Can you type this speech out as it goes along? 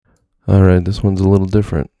All right, this one's a little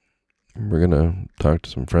different. We're going to talk to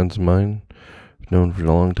some friends of mine, known for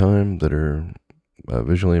a long time, that are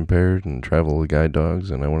visually impaired and travel with guide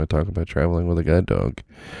dogs, and I want to talk about traveling with a guide dog.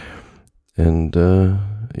 And,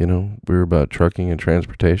 we're about trucking and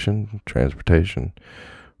transportation,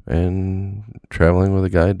 and traveling with a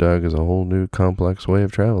guide dog is a whole new complex way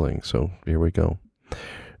of traveling, so here we go.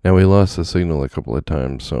 Now, we lost the signal a couple of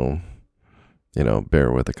times, so bear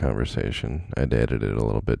with the conversation. I'd edit it a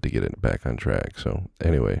little bit to get it back on track. So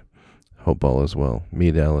anyway, hope all is well.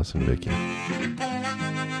 Meet Alice and Vicky.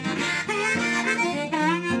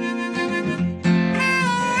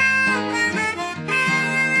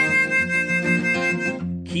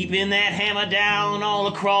 Keeping that hammer down all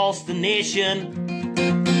across the nation.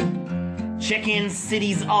 Checking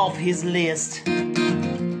cities off his list.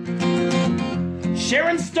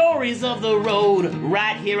 Sharing stories of the road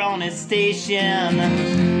right here on his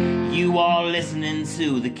station. You are listening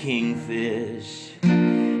to the Kingfish.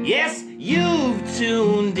 Yes, you've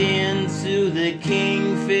tuned in to the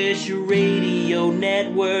Kingfish Radio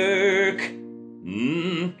Network.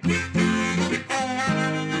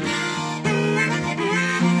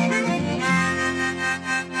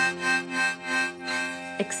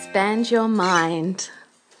 Expand your mind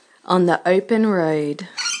on the open road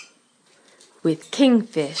with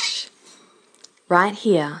Kingfish, right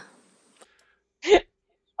here.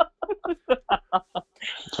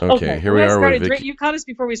 Okay, here we are with Vicky. You caught us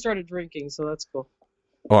before we started drinking, so that's cool.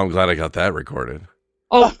 Oh, I'm glad I got that recorded.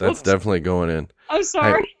 Oh, that's definitely going in. I'm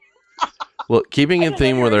sorry. Well, keeping in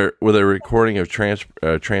theme with our recording of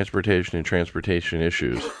transportation and transportation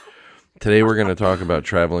issues, today we're going to talk about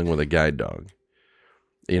traveling with a guide dog.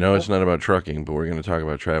 It's not about trucking, but we're going to talk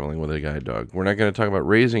about traveling with a guide dog. We're not going to talk about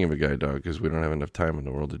raising of a guide dog because we don't have enough time in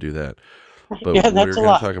the world to do that. But yeah, that's we're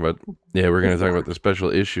going to talk about the special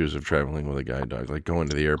issues of traveling with a guide dog, like going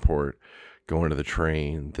to the airport, going to the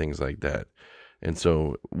train, things like that. And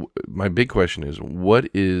so my big question is, what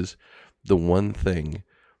is the one thing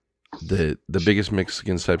that the biggest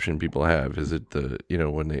misconception people have? Is it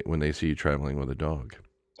when they see you traveling with a dog?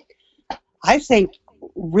 I think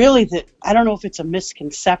really that, I don't know if it's a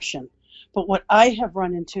misconception, but what I have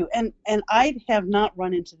run into, and I have not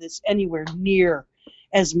run into this anywhere near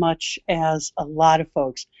as much as a lot of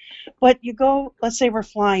folks, but you go, let's say we're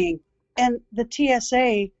flying, and the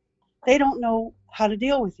TSA, they don't know how to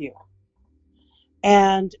deal with you.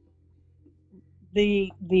 And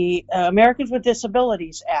the Americans with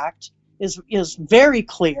Disabilities Act is very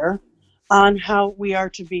clear on how we are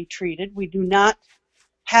to be treated. We do not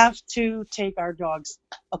have to take our dog's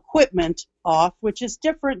equipment off, which is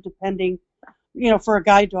different depending, for a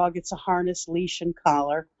guide dog, it's a harness, leash, and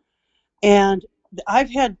collar. And I've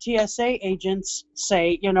had TSA agents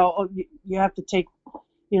say, you have to take,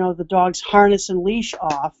 the dog's harness and leash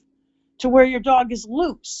off to where your dog is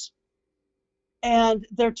loose. And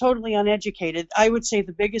they're totally uneducated. I would say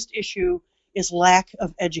the biggest issue is lack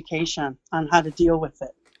of education on how to deal with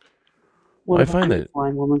it. I find that,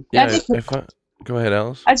 blind woman. Yeah, go ahead,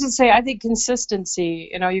 Alice. I should say, I think consistency.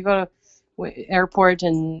 You go to airport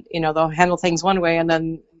and they'll handle things one way, and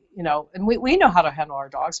then and we know how to handle our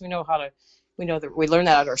dogs. We know that we learn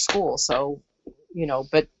that at our school. So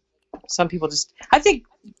but some people I think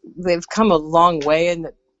they've come a long way, and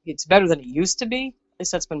that it's better than it used to be. At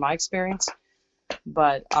least that's been my experience.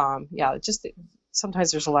 But just sometimes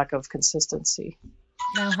there's a lack of consistency.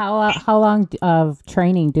 Now, how long of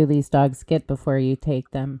training do these dogs get before you take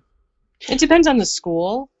them? It depends on the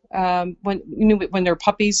school. When they're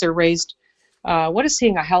puppies, they're raised. What is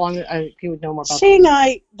seeing eye? How long? You would know more about seeing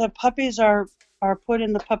eye. The puppies are put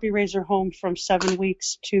in the puppy raiser home from 7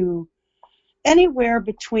 weeks to anywhere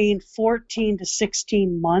between 14 to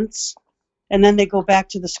 16 months, and then they go back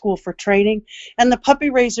to the school for training. And the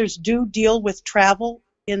puppy raisers do deal with travel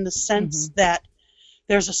in the sense that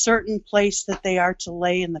there's a certain place that they are to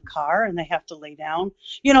lay in the car, and they have to lay down.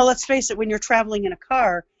 Let's face it, when you're traveling in a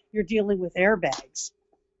car, you're dealing with airbags.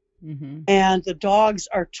 And the dogs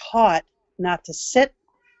are taught not to sit,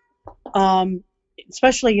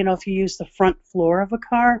 especially, if you use the front floor of a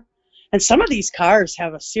car. And some of these cars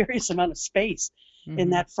have a serious amount of space in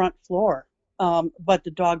that front floor. But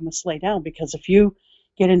the dog must lay down, because if you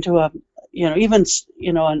get into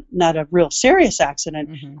not a real serious accident,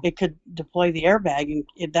 it could deploy the airbag,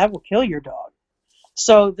 and that will kill your dog.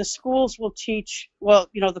 So the schools will teach,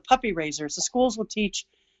 the puppy raisers, the schools will teach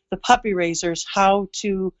the puppy raisers how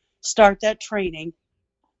to start that training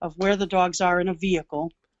of where the dogs are in a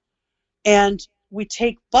vehicle. And we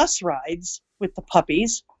take bus rides with the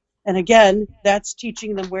puppies. And again, that's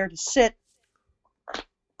teaching them where to sit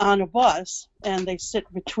on a bus, and they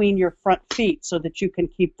sit between your front feet so that you can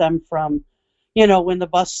keep them from, you know, when the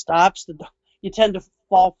bus stops, you tend to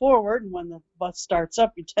fall forward, and when the bus starts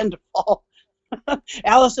up, you tend to fall.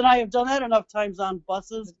 Alice and I have done that enough times on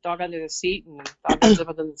buses. Dog under the seat, and dog ends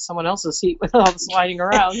up in someone else's seat with all the sliding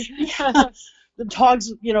around. Yeah. The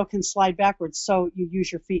dogs, you know, can slide backwards, so you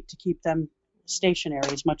use your feet to keep them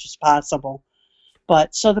stationary as much as possible.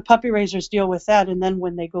 But so the puppy raisers deal with that, and then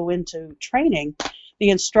when they go into training, the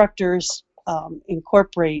instructors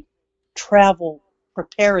incorporate travel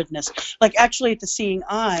preparedness. Like actually at the Seeing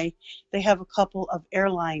Eye, they have a couple of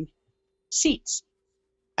airline seats.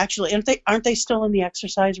 Actually, aren't they still in the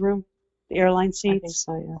exercise room, the airline seats?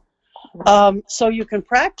 I think so, yeah. So you can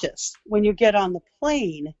practice when you get on the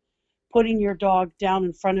plane, putting your dog down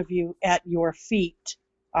in front of you at your feet,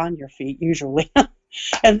 on your feet usually.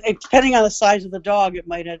 And depending on the size of the dog, it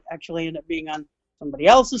might actually end up being on somebody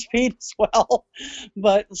else's feet as well.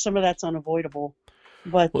 But some of that's unavoidable.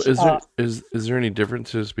 But well, is there any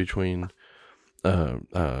differences between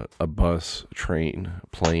a bus, train,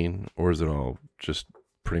 plane, or is it all just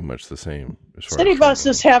pretty much the same? As far city as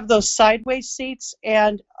buses have those sideways seats,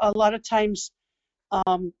 and a lot of times,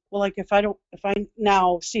 well, like if I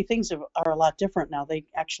now see things are a lot different now. They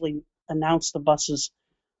actually announce the bus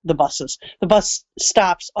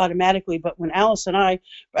stops automatically. But when Alice and I,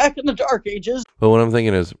 back in the dark ages. But what I'm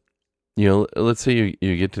thinking is, you know, let's say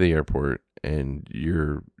you get to the airport and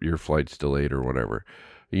your flight's delayed or whatever.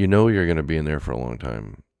 You know you're going to be in there for a long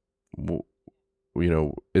time. You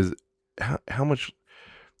know, is how much,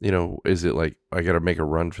 you know, is it like I got to make a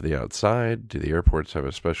run for the outside? Do the airports have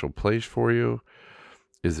a special place for you?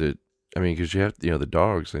 Is it, I mean, because you have, you know, the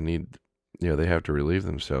dogs, they need, you know, they have to relieve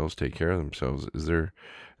themselves, take care of themselves. Is there,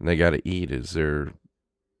 and they got to eat. Is there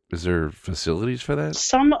facilities for that?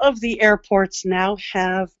 Some of the airports now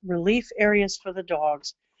have relief areas for the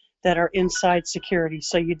dogs that are inside security,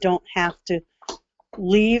 so you don't have to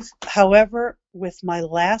leave. However, with my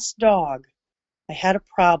last dog, I had a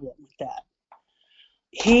problem with that.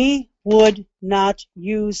 He would not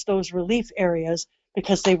use those relief areas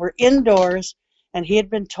because they were indoors, and he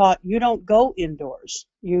had been taught you don't go indoors,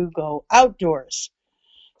 you go outdoors.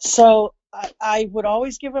 So I would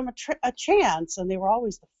always give them a chance, and they were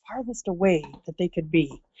always the farthest away that they could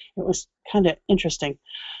be. It was kind of interesting.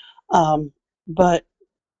 But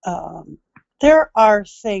there are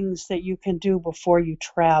things that you can do before you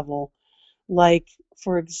travel. Like,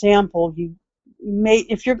 for example,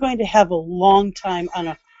 if you're going to have a long time on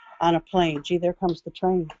a plane, gee, there comes the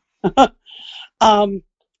train.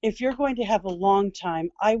 If you're going to have a long time,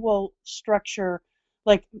 I will structure,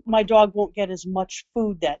 like, my dog won't get as much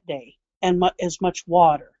food that day and as much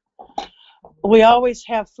water. We always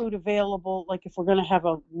have food available, like if we're going to have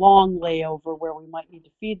a long layover where we might need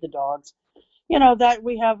to feed the dogs, you know, that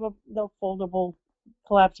we have the foldable,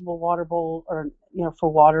 collapsible water bowl, or, you know, for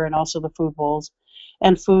water, and also the food bowls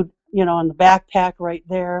and food, you know, in the backpack right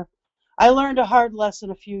there. I learned a hard lesson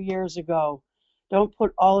a few years ago. Don't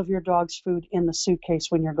put all of your dog's food in the suitcase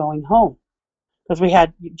when you're going home. Because we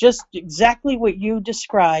had just exactly what you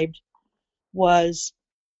described. Was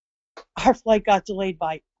our flight got delayed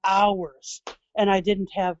by hours, and I didn't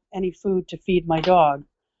have any food to feed my dog.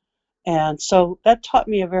 And so that taught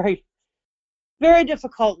me a very, very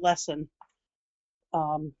difficult lesson.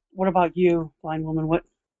 What about you, blind woman? What?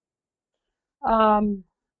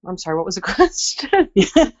 I'm sorry, what was the question?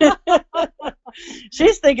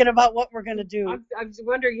 She's thinking about what we're going to do. I'm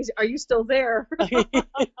wondering, are you still there?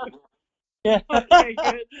 Yeah. Okay,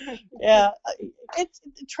 good. Yeah.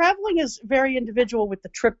 Traveling is very individual with the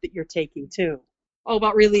trip that you're taking, too. Oh,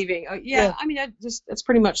 about relieving. Yeah, I mean, that's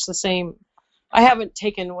pretty much the same. I haven't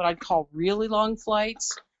taken what I'd call really long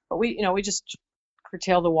flights, but we just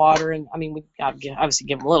curtail the water, and I mean, we obviously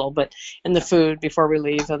give them a little, but and the food before we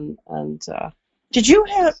leave, and Did you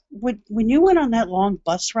have when you went on that long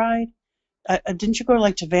bus ride? Didn't you go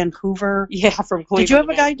like to Vancouver? Yeah, from Cleveland. Did you have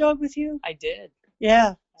a guide dog with you? I did.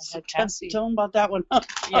 Yeah. I had Cassie. Tell them about that one.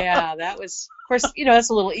 Yeah, that was, of course, that's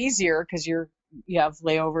a little easier because you have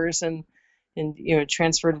layovers and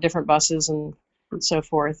transfer to different buses and so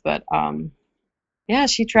forth. But yeah,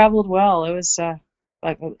 she traveled well. It was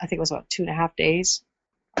I think it was about 2.5 days.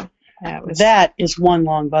 Yeah, that is one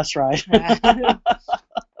long bus ride.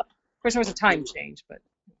 Of course, there was a time change,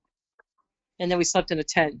 and then we slept in a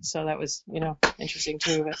tent, so that was, interesting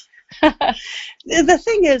too. But the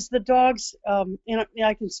thing is, the dogs,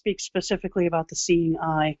 I can speak specifically about the Seeing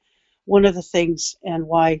Eye. One of the things, and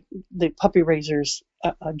why the puppy raiser's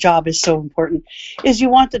job is so important, is you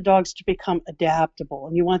want the dogs to become adaptable,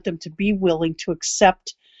 and you want them to be willing to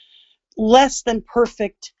accept less than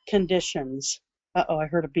perfect conditions Uh-oh, I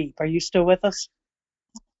heard a beep. Are you still with us?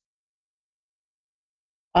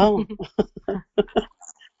 Oh,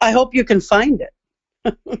 I hope you can find it.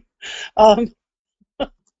 Um,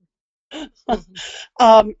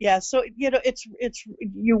 yeah, so it's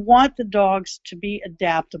you want the dogs to be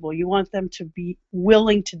adaptable. You want them to be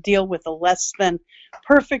willing to deal with a less than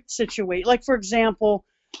perfect situation. Like for example,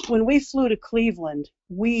 when we flew to Cleveland,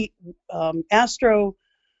 Astro,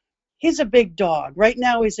 he's a big dog. Right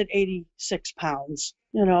now he's at 86 pounds.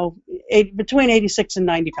 Between 86 and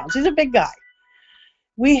 90 pounds. He's a big guy.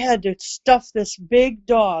 We had to stuff this big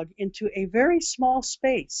dog into a very small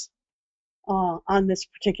space on this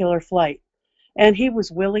particular flight. And he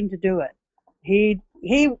was willing to do it. He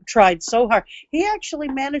tried so hard. He actually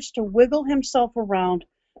managed to wiggle himself around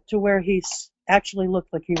to where he actually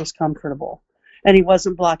looked like he was comfortable, and he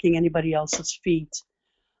wasn't blocking anybody else's feet.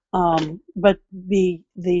 But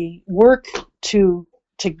the work to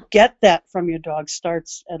get that from your dog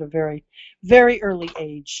starts at a very, very early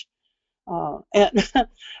age. And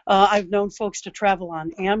I've known folks to travel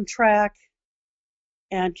on Amtrak.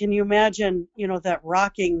 And can you imagine, that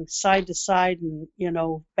rocking side to side and,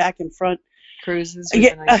 back and front? Cruises.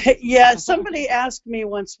 Yeah. Somebody asked me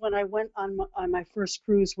once when I went on my first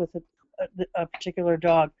cruise with a particular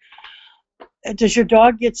dog, does your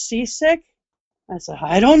dog get seasick? I said,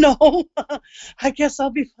 I don't know. I guess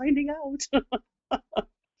I'll be finding out.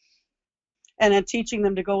 And then teaching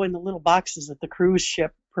them to go in the little boxes that the cruise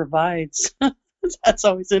ship provides. That's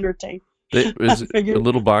always entertaining. A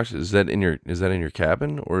little box, is that in your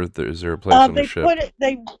cabin, or is there a place on the ship?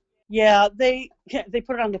 They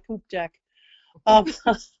put it on the poop deck.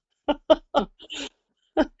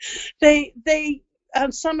 They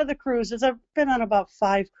on some of the cruises, I've been on about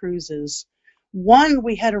 5 cruises. One,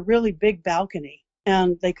 we had a really big balcony,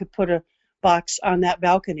 and they could put a box on that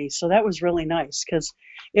balcony, so that was really nice because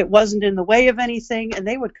it wasn't in the way of anything, and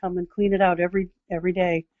they would come and clean it out every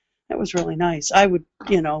day. That was really nice. I would,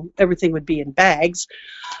 everything would be in bags.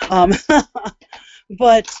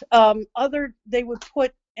 But they would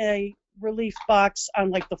put a relief box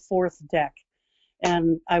on like the 4th deck.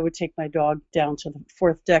 And I would take my dog down to the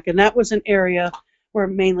 4th deck. And that was an area where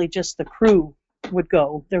mainly just the crew would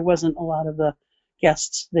go. There wasn't a lot of the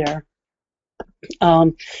guests there.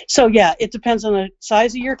 So yeah, it depends on the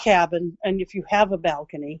size of your cabin and if you have a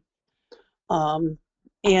balcony.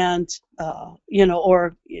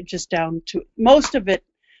 Or just down to most of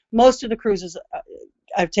the cruises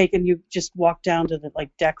I've taken, you just walk down to the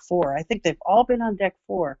deck 4. I think they've all been on deck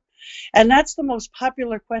 4. And that's the most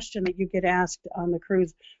popular question that you get asked on the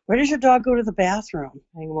cruise. Where does your dog go to the bathroom?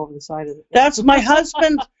 Hang him over the side of it. That's my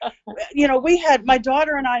husband. My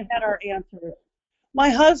daughter and I had our answer. My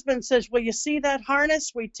husband says, well, you see that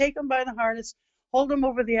harness? We take him by the harness, hold him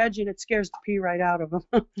over the edge, and it scares the pee right out of him.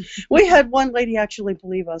 We had one lady actually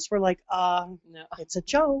believe us. We're like, no. It's a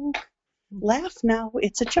joke. Laugh now.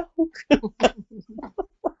 It's a joke.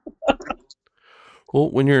 Well,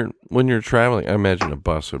 when you're traveling, I imagine a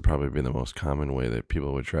bus would probably be the most common way that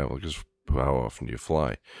people would travel, because how often do you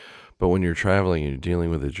fly? But when you're traveling and you're dealing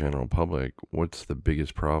with the general public, what's the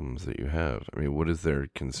biggest problems that you have? I mean, what is their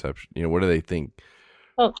conception? What do they think?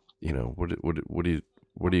 Well, what do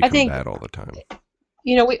you combat all the time?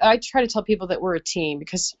 I try to tell people that we're a team,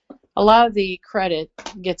 because a lot of the credit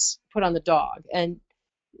gets put on the dog, and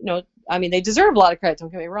they deserve a lot of credit.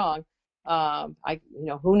 Don't get me wrong.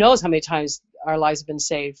 Who knows how many times our lives have been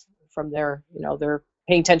saved from their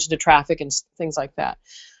paying attention to traffic and things like that.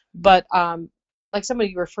 But like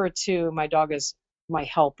somebody referred to my dog as my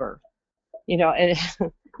helper, and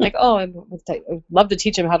like, oh, I'd love to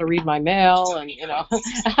teach him how to read my mail, and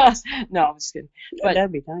no, I'm just kidding. But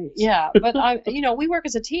that'd be nice. Yeah, but we work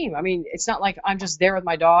as a team. I mean, it's not like I'm just there with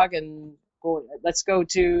my dog and let's go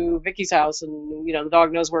to Vicky's house, and the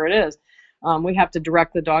dog knows where it is. We have to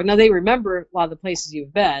direct the dog. Now, they remember a lot of the places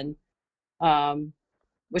you've been,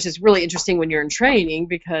 which is really interesting when you're in training,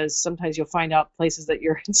 because sometimes you'll find out places that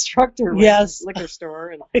your instructor was at the liquor store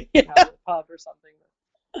and a pub or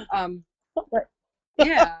something. But,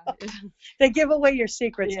 yeah. They give away your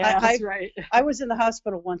secrets. Yeah, that's right. I was in the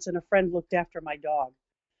hospital once, and a friend looked after my dog,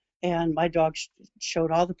 and my dog showed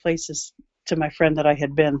all the places to my friend that I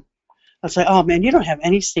had been. I was like, oh, man, you don't have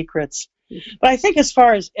any secrets. But I think as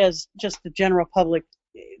far as just the general public,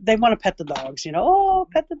 they want to pet the dogs,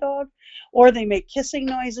 pet the dog. Or they make kissing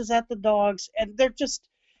noises at the dogs, and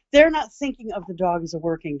they're not thinking of the dog as a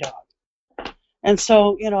working dog. And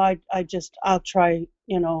so, I'll try,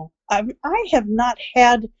 I have not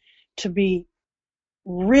had to be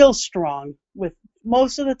real strong with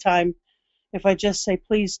most of the time. If I just say,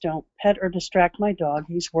 please don't pet or distract my dog,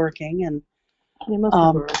 he's working. And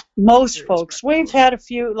Most serious folks. We've had a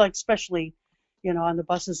few, like especially, on the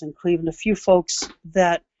buses in Cleveland, a few folks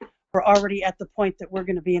that were already at the point that we're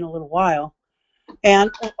going to be in a little while.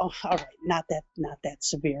 And all right, not that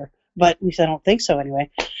severe, but at least I don't think so anyway.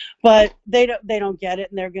 But they don't get it,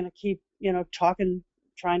 and they're going to keep talking,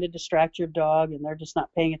 trying to distract your dog, and they're just not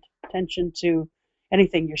paying attention to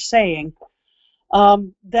anything you're saying.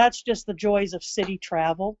 That's just the joys of city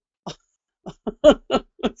travel.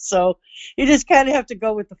 So you just kind of have to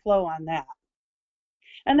go with the flow on that.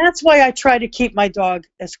 And that's why I try to keep my dog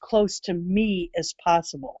as close to me as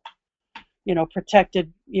possible.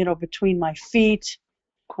 Protected, between my feet.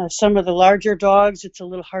 Some of the larger dogs, it's a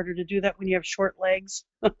little harder to do that when you have short legs.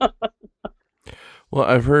 Well,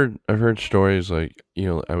 I've heard stories like,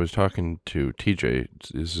 I was talking to TJ,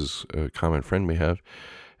 this is a common friend we have,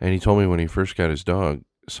 and he told me when he first got his dog,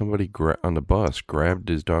 somebody on the bus grabbed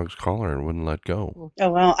his dog's collar and wouldn't let go.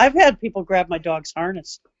 Oh, well, I've had people grab my dog's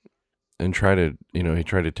harness. And he tried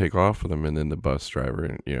to take off with him, and then the bus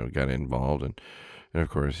driver, got involved, and of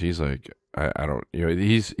course he's like, I don't,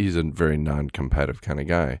 he's a very non-competitive kind of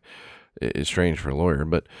guy. It's strange for a lawyer,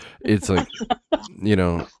 but it's like,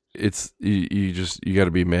 it's you got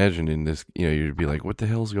to be imagining this. You'd be like, what the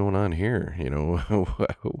hell's going on here?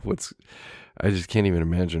 I just can't even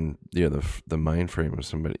imagine, the mind frame of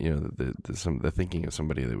somebody, the thinking of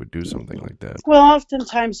somebody that would do something like that. Well,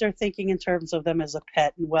 oftentimes they're thinking in terms of them as a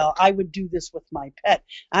pet, and I would do this with my pet.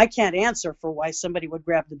 I can't answer for why somebody would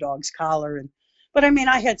grab the dog's collar, but I mean,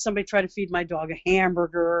 I had somebody try to feed my dog a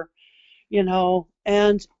hamburger,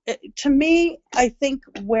 and to me, I think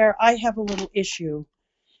where I have a little issue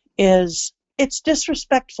is it's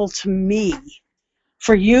disrespectful to me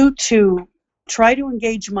for you to try to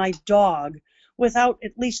engage my dog without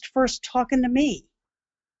at least first talking to me.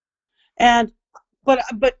 But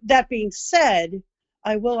that being said,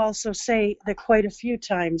 I will also say that quite a few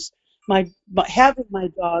times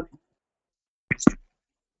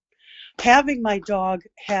having my dog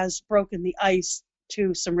has broken the ice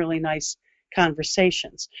to some really nice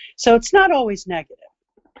conversations. So it's not always negative.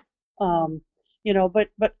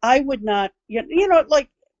 But I would not, like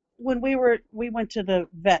when we went to the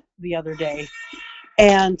vet the other day,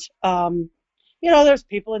 and there's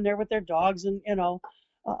people in there with their dogs, and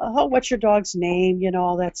what's your dog's name,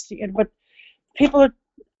 but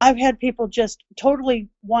I've had people just totally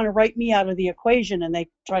want to write me out of the equation, and they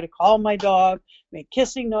try to call my dog, make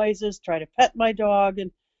kissing noises, try to pet my dog,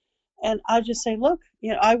 and I just say, look,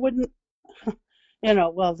 I wouldn't,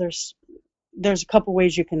 well, there's a couple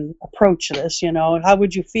ways you can approach this, and how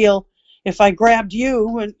would you feel if I grabbed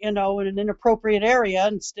you and, in an inappropriate area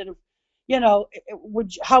instead of,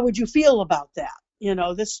 how would you feel about that?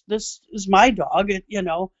 This is my dog,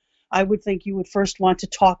 I would think you would first want to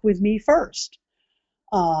talk with me first.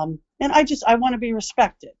 And I want to be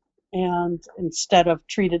respected, and instead of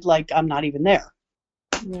treated like I'm not even there.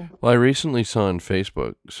 Yeah. Well, I recently saw on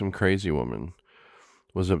Facebook some crazy woman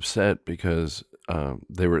was upset because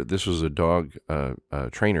this was a dog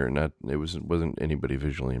trainer, it wasn't anybody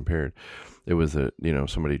visually impaired. It was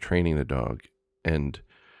somebody training the dog, and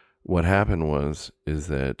what happened is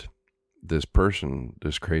that this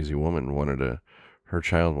crazy woman her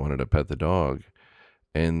child wanted to pet the dog,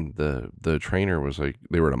 and the trainer was like,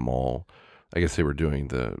 they were at a mall. I guess they were doing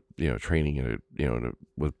the training in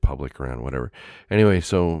with public around, whatever. Anyway,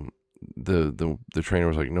 so the trainer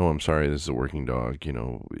was like, no, I'm sorry, this is a working dog.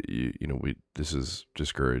 This is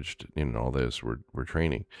discouraged in all this. We're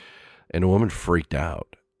training, and a woman freaked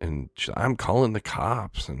out, and I'm calling the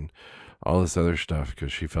cops and all this other stuff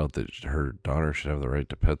because she felt that her daughter should have the right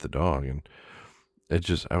to pet the dog, and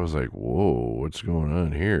I was like, whoa, what's going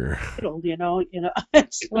on here? Well,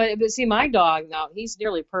 but see, my dog now, he's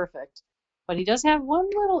nearly perfect, but he does have one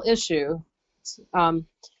little issue.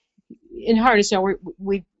 In harness,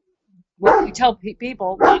 we tell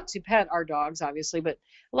people not to pet our dogs, obviously, but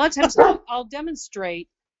a lot of times I'll demonstrate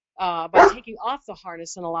by taking off the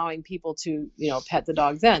harness and allowing people to, pet the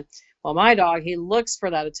dog then. Well, my dog, he looks for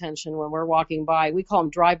that attention when we're walking by. We call them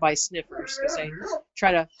drive-by sniffers, because they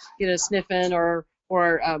try to get a sniff in or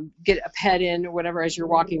get a pet in or whatever as you're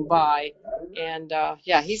walking by. And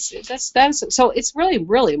that's so it's really,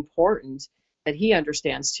 really important that he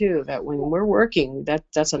understands too that when we're working,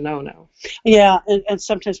 that's a no-no. Yeah, and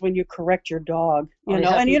sometimes when you correct your dog,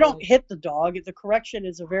 and you don't hit the dog, the correction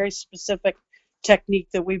is a very specific technique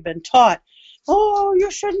that we've been taught. Oh,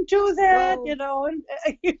 you shouldn't do that, and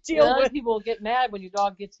you deal with. People get mad when your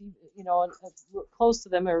dog gets, close to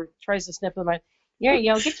them or tries to sniff them.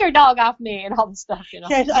 Get your dog off me and all this stuff,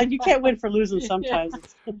 Yeah, you can't win for losing sometimes.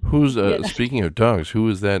 Who's speaking of dogs? Who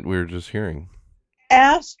is that we were just hearing?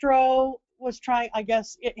 Astro was trying, I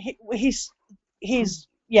guess, he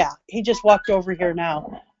just walked over here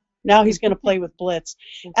now. Now he's going to play with Blitz.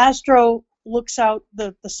 Astro looks out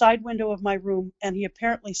the side window of my room, and he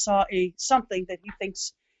apparently saw something that he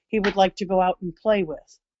thinks he would like to go out and play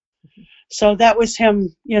with. So that was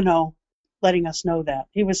him, letting us know that.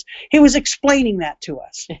 He was explaining that to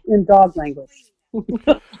us in dog language.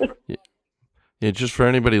 Yeah, just for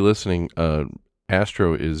anybody listening,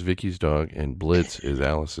 Astro is Vicky's dog, and Blitz is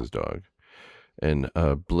Alice's dog. And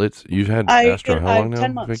Blitz, you've had Astro how long now,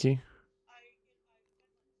 10 months. Vicky?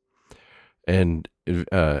 And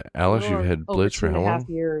Alice, you've had Blitz for how long? 2.5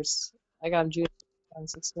 years. I got him June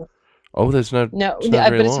 2016. Oh, that's not. No, it's not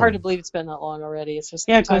very but it's long. hard to believe it's been that long already. It's just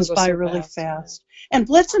It time goes by so really fast. And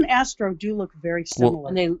Blitz and Astro do look very similar.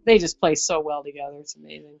 And they just play so well together. It's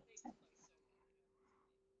amazing.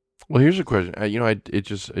 Well, here's a question. It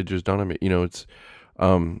just dawned on me. It's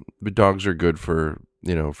but dogs are good for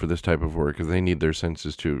for this type of work because they need their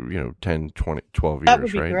senses to 10, 20, 12 That years,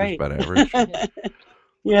 would be right? great. That's about average.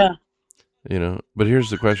 Yeah. But here's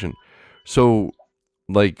the question. So,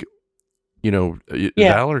 Valor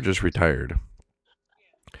just retired.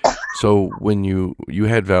 So when you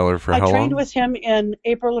had Valor for how long? I trained with him in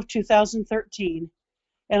April of 2013,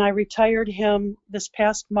 and I retired him this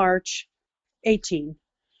past March 18.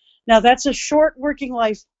 Now, that's a short working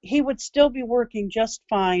life. He would still be working just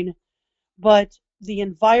fine, but the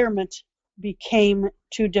environment became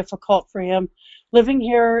too difficult for him. Living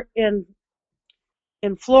here in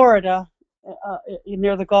Florida,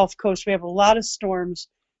 near the Gulf Coast, we have a lot of storms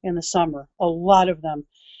in the summer, a lot of them.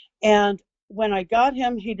 And when I got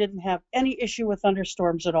him, he didn't have any issue with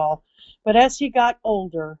thunderstorms at all. But as he got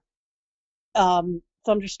older,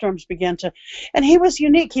 thunderstorms began to, and he was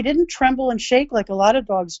unique. He didn't tremble and shake like a lot of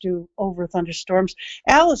dogs do over thunderstorms.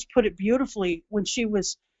 Alice put it beautifully when she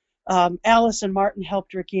was, Alice and Martin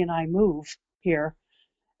helped Ricky and I move here.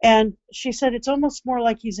 And she said it's almost more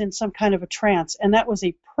like he's in some kind of a trance. And that was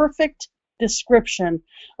a perfect description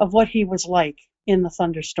of what he was like in the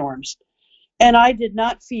thunderstorms. And I did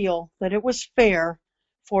not feel that it was fair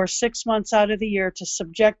for 6 months out of the year to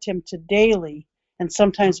subject him to daily, and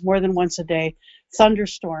sometimes more than once a day,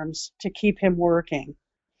 thunderstorms to keep him working.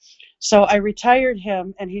 So I retired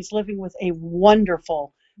him, and he's living with a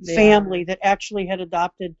wonderful family that actually had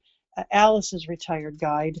adopted Alice's retired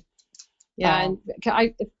guide. Yeah, and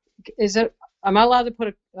am I allowed to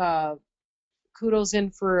put a kudos in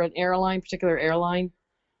for an particular airline?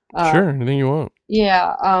 Sure, anything you want.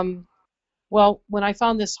 Yeah. Well, when I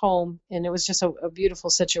found this home, and it was just a beautiful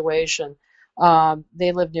situation,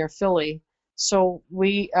 they live near Philly. So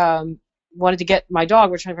we wanted to get my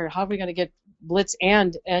dog. We're trying to figure out how are we going to get Blitz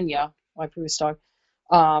and Enya, my previous dog,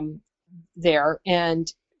 there.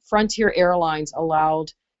 And Frontier Airlines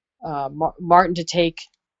allowed Martin to take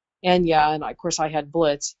Enya, and of course I had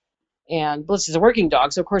Blitz. And Blitz is a working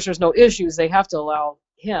dog, so of course there's no issues. They have to allow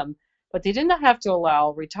him, but they did not have to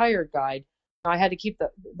allow retired guide. I had to keep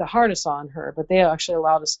the harness on her, but they actually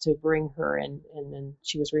allowed us to bring her in, and then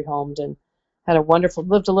she was rehomed and had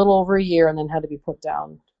lived a little over a year, and then had to be put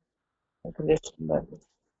down in condition.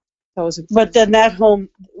 But then that home,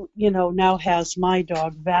 now has my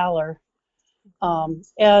dog Valor,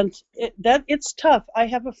 and it's tough. I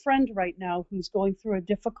have a friend right now who's going through a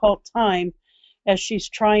difficult time, as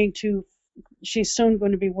she's soon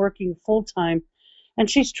going to be working full time. And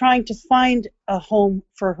she's trying to find a home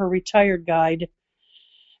for her retired guide.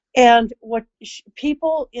 And what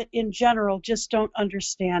people in general just don't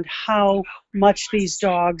understand how much these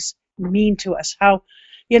dogs mean to us. How,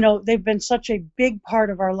 they've been such a big part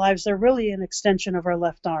of our lives. They're really an extension of our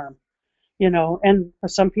left arm, and for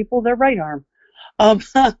some people, their right arm. And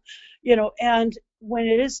when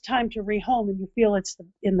it is time to rehome and you feel it's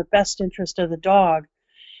in the best interest of the dog,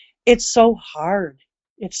 it's so hard.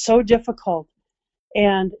 It's so difficult.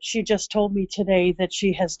 And she just told me today that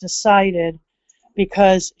she has decided,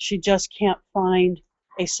 because she just can't find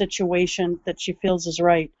a situation that she feels is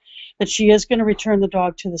right, that she is going to return the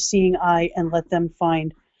dog to the Seeing Eye and let them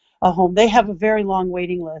find a home. They have a very long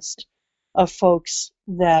waiting list of folks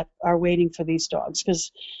that are waiting for these dogs,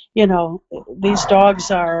 because, these dogs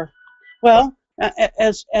are, well,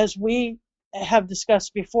 as we have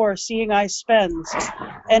discussed before, Seeing Eye spends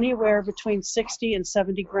anywhere between 60 and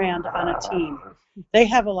 70 grand on a team. They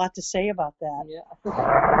have a lot to say about that. Yeah.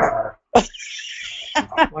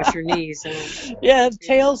 Watch your knees. Yeah,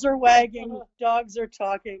 tails are wagging, dogs are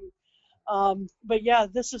talking. But yeah,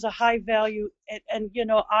 this is a high value. And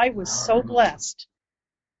I was so blessed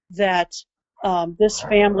that this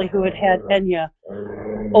family who had Enya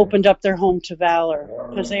opened up their home to Valor,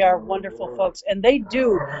 because they are wonderful folks, and they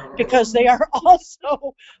do, because they are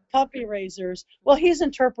also puppy raisers. Well, he's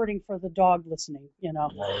interpreting for the dog listening, you know.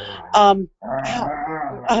 You're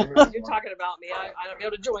talking about me. I don't be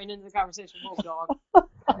able to join in the conversation with dog.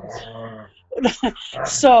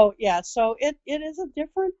 So it is a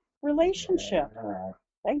different relationship.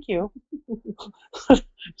 Thank you.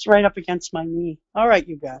 It's right up against my knee. All right,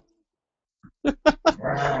 you guys.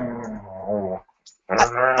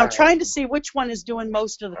 I'm trying to see which one is doing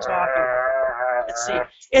most of the talking. Let's see.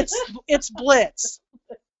 It's Blitz.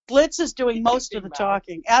 Blitz is doing most of the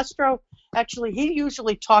talking. Astro, actually, he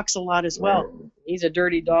usually talks a lot as well. He's a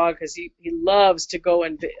dirty dog because he loves to go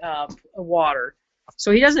in water.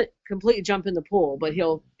 So he doesn't completely jump in the pool, but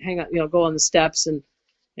he'll hang out, go on the steps and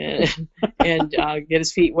get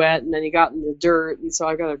his feet wet, and then he got in the dirt, and so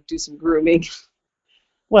I got to do some grooming.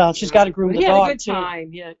 Well, she's got to groom the dog. He had a good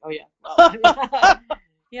time. Yeah. Oh yeah. Well,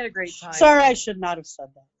 he had a great time. Sorry, I should not have said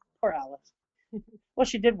that. Poor Alice. Well,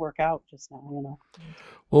 she did work out just now, you know.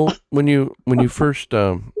 Well, when you first,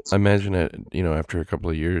 I imagine that, after a couple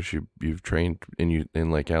of years, you've trained,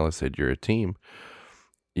 and like Alice said, you're a team.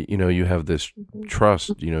 You have this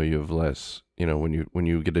trust. You have less. When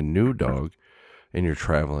you get a new dog, and you're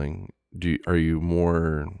traveling, are you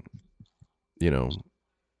more,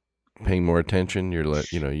 paying more attention? You're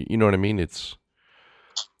like, you know what I mean? It's,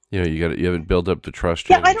 you haven't built up the trust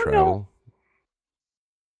yet in travel. Know.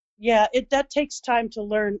 Yeah, that takes time to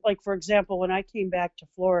learn. Like, for example, when I came back to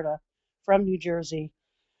Florida from New Jersey,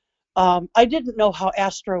 I didn't know how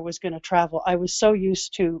Astro was going to travel. I was so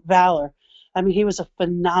used to Valor. I mean, he was a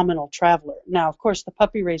phenomenal traveler. Now, of course, the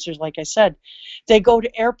puppy raisers, like I said, they go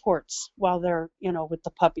to airports while they're, with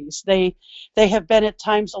the puppies. They have been at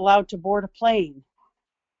times allowed to board a plane,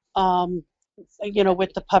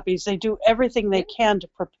 with the puppies. They do everything they can to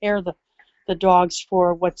prepare the dogs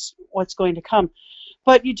for what's going to come.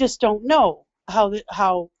 But you just don't know how this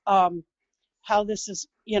is,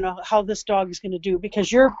 how this dog is going to do,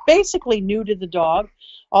 because you're basically new to the dog.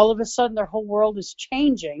 All of a sudden, their whole world is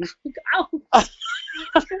changing.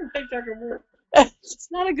 It's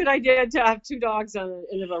not a good idea to have two dogs on the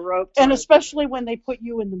end of a rope. And especially when they put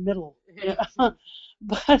you in the middle.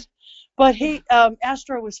 But he,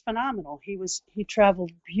 Astro was phenomenal. He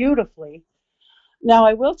traveled beautifully. Now,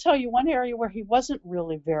 I will tell you one area where he wasn't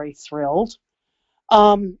really very thrilled.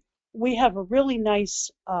 We have a really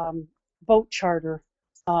nice boat charter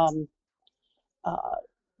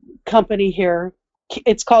company here.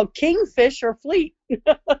 It's called Kingfisher Fleet,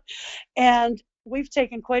 and we've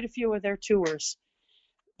taken quite a few of their tours.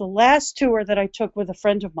 The last tour that I took with a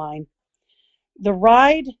friend of mine, the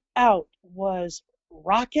ride out was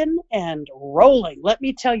rocking and rolling. Let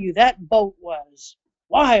me tell you, that boat was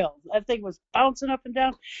wild. That thing was bouncing up and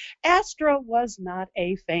down. Astro was not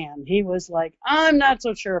a fan. He was like, I'm not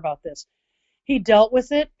so sure about this. He dealt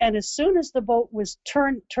with it, and as soon as the boat was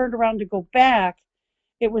turned around to go back,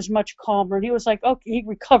 it was much calmer. And he was like, okay, he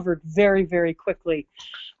recovered very, very quickly.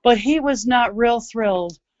 But he was not real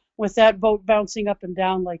thrilled with that boat bouncing up and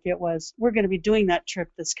down like it was. We're going to be doing that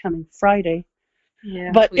trip this coming Friday.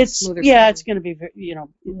 Yeah, but it's going to be,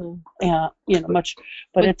 much.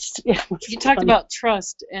 But it's. Yeah, you talked about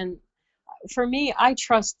trust, and for me, I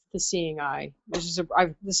trust the Seeing Eye. This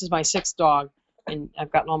is my 6th dog, and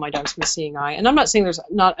I've gotten all my dogs from the Seeing Eye. And I'm not saying there's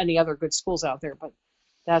not any other good schools out there, but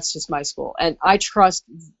that's just my school, and I trust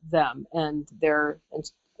them and their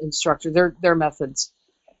instructor, their methods,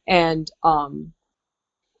 and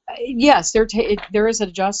yes, there is an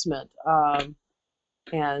adjustment,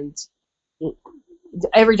 and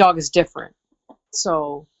every dog is different,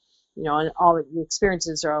 so and all the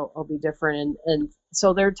experiences will be different, and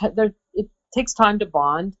so it takes time to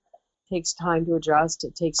bond, takes time to adjust.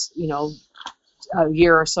 It takes a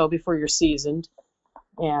year or so before you're seasoned,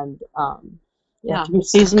 and yeah, to be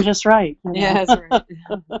seasoned just right. Yeah, that's right.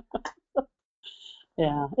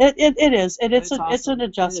 Yeah, it is. It's awesome. an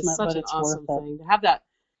adjustment, it's such but an it's awesome worth thing to have that.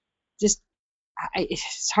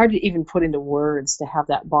 It's hard to even put into words, to have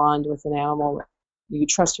that bond with an animal that you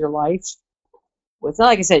trust your life with.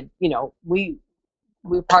 Like I said,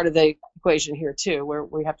 we're part of the equation here too, where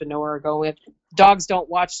we have to know where we're going. Dogs don't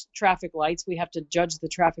watch traffic lights. We have to judge the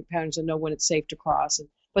traffic patterns and know when it's safe to cross.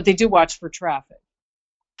 But they do watch for traffic.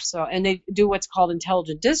 So, and they do what's called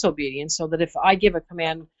intelligent disobedience, so that if I give a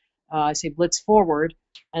command, I say blitz forward,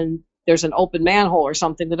 and there's an open manhole or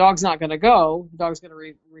something, the dog's not going to go. The dog's going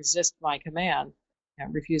to resist my command,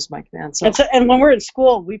 refuse my command. So, and when we're in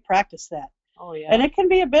school, we practice that. Oh yeah. And it can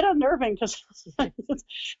be a bit unnerving because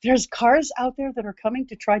there's cars out there that are coming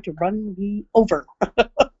to try to run me over.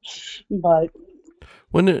 But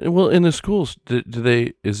Well, in the schools, do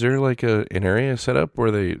they? Is there like an area set up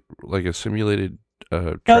where they like a simulated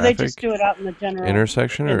No, they just traffic do it out in the general,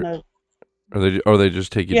 intersection, in the, or they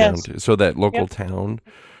just take you down yes, to so that local yep, town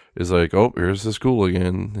is like, oh, here's the school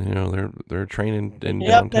again. They're training in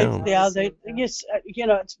yep, downtown. yes,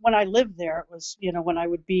 it's when I lived there, it was, when I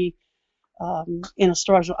would be in a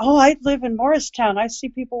store, I was, oh, I live in Morristown. I see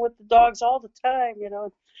people with the dogs all the time.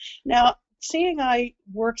 Now, CNI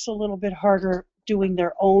works a little bit harder doing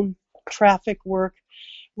their own traffic work.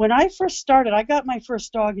 When I first started, I got my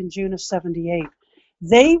first dog in June of '78.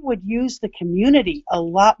 They would use the community a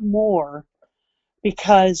lot more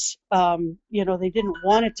because, they didn't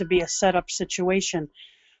want it to be a set-up situation.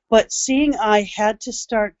 But seeing I had to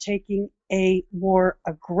start taking a more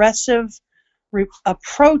aggressive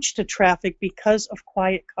approach to traffic because of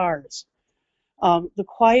quiet cars. The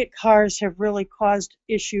quiet cars have really caused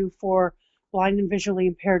issue for blind and visually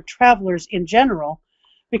impaired travelers in general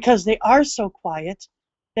because they are so quiet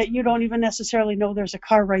that you don't even necessarily know there's a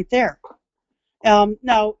car right there.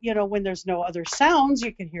 Now, when there's no other sounds,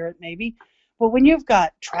 you can hear it maybe, but when you've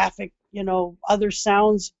got traffic, other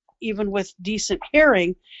sounds, even with decent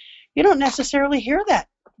hearing, you don't necessarily hear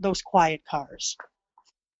those quiet cars.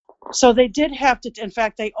 So they did have to, in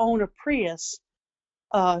fact, they own a Prius,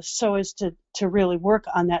 so as to really work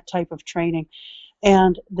on that type of training.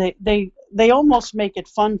 And they almost make it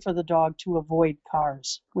fun for the dog to avoid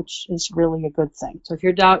cars, which is really a good thing. So if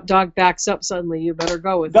your dog backs up suddenly, you better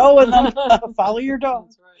go with Go with them. Follow your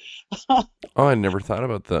dog. That's right. Oh, I never thought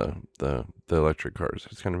about the electric cars.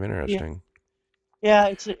 It's kind of interesting.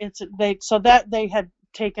 Yeah, they had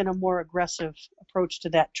taken a more aggressive approach to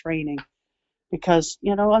that training because,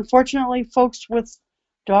 unfortunately, folks with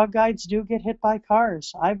dog guides do get hit by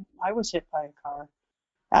cars. I was hit by a car.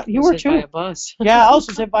 You were too. By a bus. Yeah, I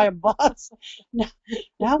was hit by a bus.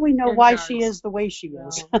 Now we know why she is the way she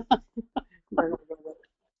is.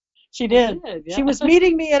 She did. Yeah. She was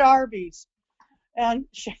meeting me at Arby's, and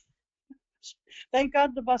thank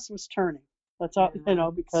God the bus was turning. That's all,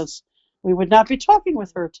 because we would not be talking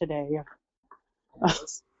with her today.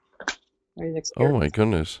 Oh my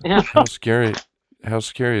goodness! Yeah. How scary! How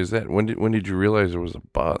scary is that? When did you realize it was a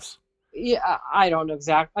bus? Yeah, I don't know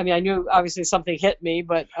exactly. I mean, I knew obviously something hit me,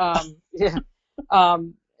 but yeah.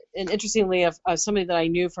 And interestingly, somebody that I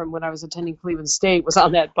knew from when I was attending Cleveland State was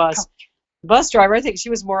on that bus. The bus driver, I think she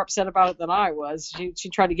was more upset about it than I was. She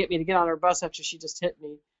tried to get me to get on her bus after she just hit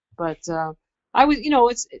me. But I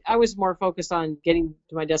was, I was more focused on getting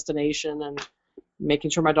to my destination and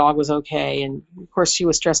making sure my dog was okay. And of course, she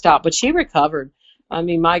was stressed out, but she recovered. I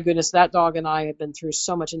mean, my goodness, that dog and I have been through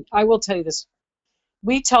so much. And I will tell you this.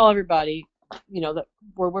 We tell everybody, that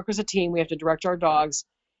we work as a team. We have to direct our dogs.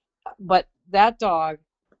 But that dog,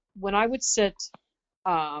 when I would sit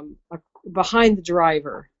behind the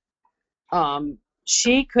driver,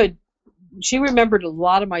 she remembered a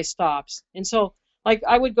lot of my stops. And so, like,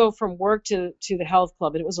 I would go from work to the health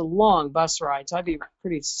club, and it was a long bus ride. So I'd be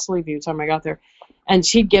pretty sleepy by the time I got there. And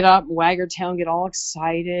she'd get up and wag her tail and get all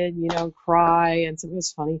excited, cry. And so it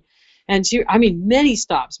was funny. And many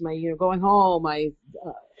stops. Going home.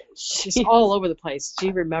 She's all over the place.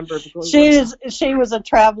 She remembered. She was a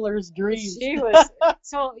traveler's dream. She was.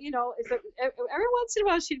 So every once in a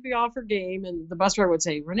while she'd be off her game, and the bus driver would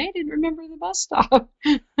say, "Renee didn't remember the bus stop."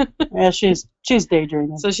 Yeah, she's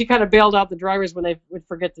daydreaming. So she kind of bailed out the drivers when they would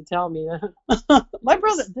forget to tell me. My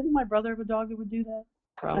brother have a dog that would do that?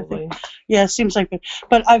 Probably. Yeah, it seems like it.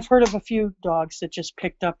 But I've heard of a few dogs that just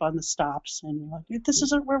picked up on the stops, and you're like, this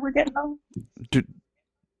isn't where we're getting home.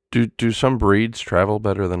 Do some breeds travel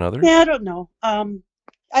better than others? Yeah, I don't know.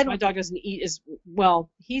 My dog doesn't eat as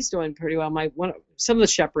well. He's doing pretty well. Some of the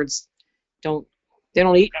shepherds don't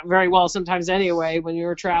eat very well sometimes anyway. When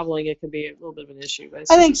you're traveling, it can be a little bit of an issue. But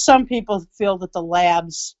I think some people feel that the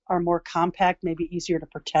labs are more compact, maybe easier to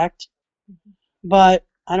protect. Mm-hmm. But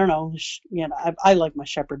I don't know. I like my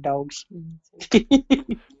shepherd dogs.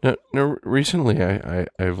 Now, recently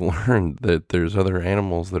I've learned that there's other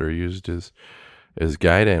animals that are used as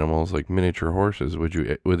guide animals, like miniature horses.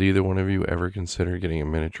 Would either one of you ever consider getting a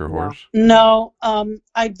miniature horse? No.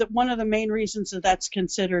 One of the main reasons that's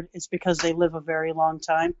considered is because they live a very long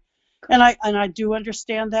time, and I do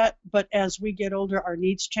understand that. But as we get older, our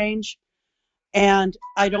needs change, and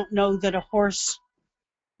I don't know that a horse,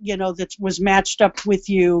 that was matched up with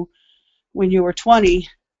you when you were 20,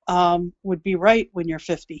 would be right when you're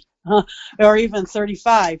 50, or even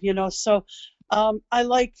 35. So I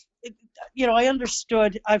like. I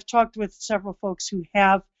understood. I've talked with several folks who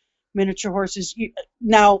have miniature horses.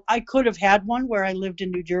 Now, I could have had one where I lived in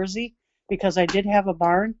New Jersey because I did have a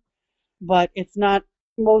barn, but it's not.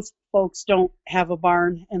 Most folks don't have a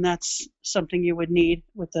barn, and that's something you would need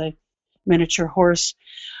with a miniature horse.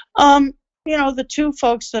 The two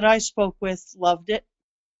folks that I spoke with loved it,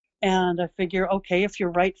 and I figure, okay, if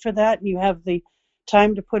you're right for that and you have the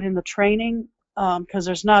time to put in the training, because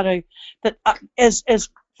there's not as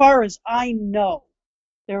far as I know,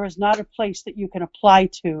 there is not a place that you can apply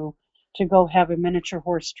to go have a miniature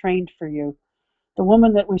horse trained for you. The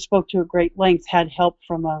woman that we spoke to at great length had help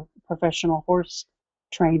from a professional horse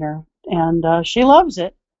trainer, and she loves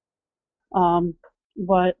it. And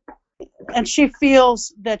she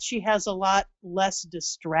feels that she has a lot less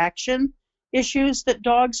distraction issues that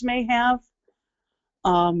dogs may have.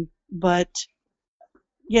 But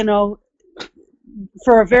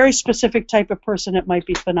for a very specific type of person, it might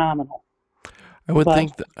be phenomenal. I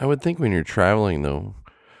would think when you're traveling though,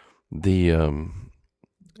 you'd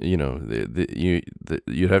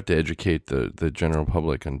have to educate the general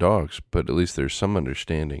public on dogs, but at least there's some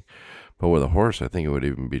understanding. But with a horse, I think it would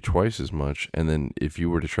even be twice as much. And then if you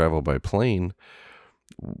were to travel by plane,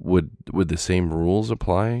 would the same rules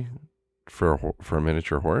apply for a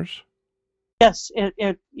miniature horse? Yes,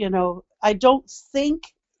 I don't think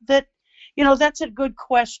that, that's a good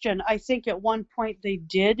question. I think at one point they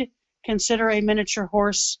did consider a miniature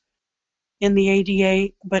horse in the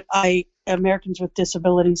ADA, Americans with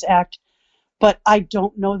Disabilities Act, but I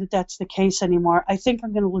don't know that that's the case anymore. I think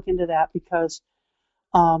I'm going to look into that because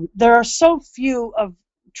there are so few of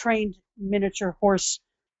trained miniature horse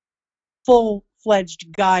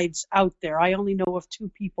full-fledged guides out there. I only know of two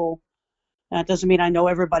people. That doesn't mean I know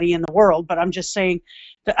everybody in the world, but I'm just saying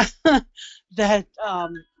that, that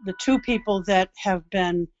the two people that have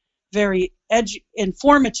been very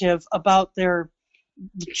informative about their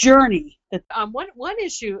journey. One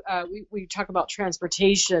issue, we talk about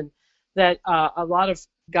transportation, that a lot of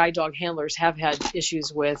guide dog handlers have had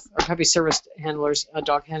issues with, or probably service handlers,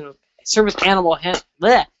 service animal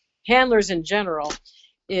handlers in general,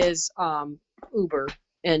 is Uber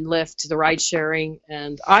and Lyft, the ride sharing.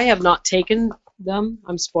 And I have not taken them.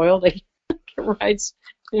 I'm spoiled. I get rides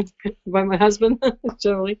by my husband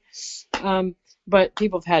generally. But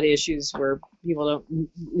people have had issues where people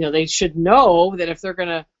don't, they should know that if they're going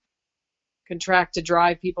to contract to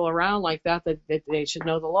drive people around like that they should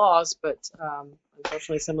know the laws. But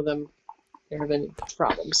unfortunately, some of them, there have been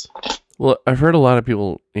problems. Well, I've heard a lot of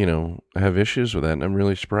people, have issues with that, and I'm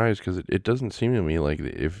really surprised because it doesn't seem to me like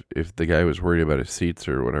if the guy was worried about his seats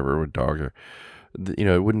or whatever with dog,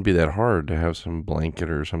 it wouldn't be that hard to have some blanket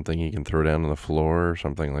or something he can throw down on the floor or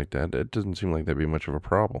something like that. It doesn't seem like that'd be much of a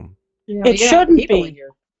problem. Yeah, it shouldn't be.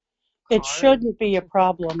 It shouldn't be a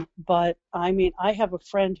problem, but I mean, I have a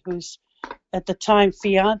friend who's at the time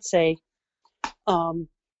fiance.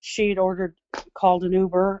 She'd called an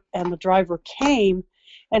Uber, and the driver came,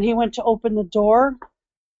 and he went to open the door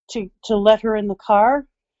to let her in the car,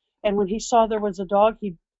 and when he saw there was a dog,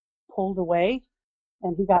 he pulled away,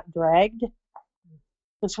 and he got dragged.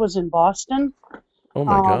 This was in Boston. Oh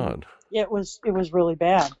my God! It was really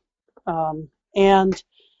bad, and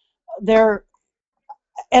there.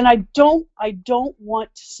 And I don't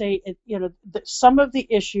want to say it, that some of the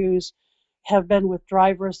issues have been with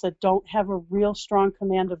drivers that don't have a real strong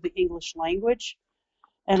command of the English language.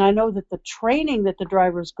 And I know that the training that the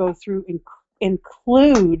drivers go through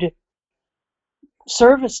include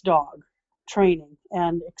service dog training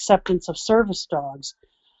and acceptance of service dogs.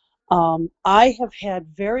 I have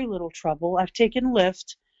had very little trouble. I've taken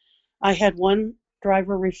Lyft. I had one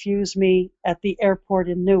driver refuse me at the airport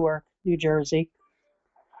in Newark, New Jersey.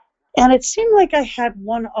 And it seemed like I had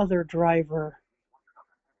one other driver,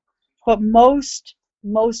 but most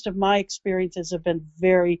of my experiences have been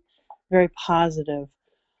very, very positive.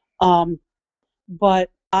 But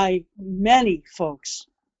many folks,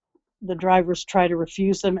 the drivers try to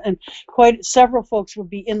refuse them, and quite several folks would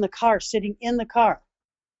be in the car, sitting in the car,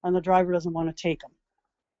 and the driver doesn't want to take them.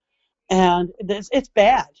 And it's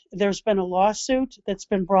bad. There's been a lawsuit that's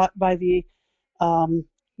been brought by the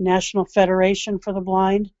National Federation for the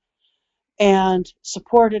Blind, and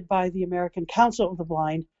supported by the American Council of the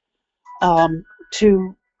Blind,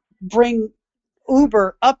 to bring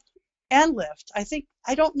Uber up and Lyft.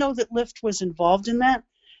 I don't know that Lyft was involved in that.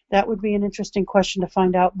 That would be an interesting question to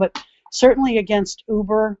find out, but certainly against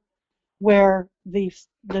Uber, where the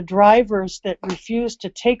drivers that refuse to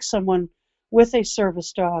take someone with a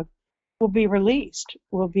service dog will be released,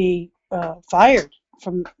 will be fired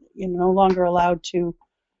from, no longer allowed to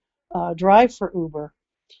drive for Uber.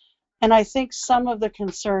 And I think some of the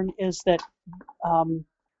concern is that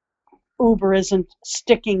Uber isn't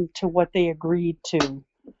sticking to what they agreed to.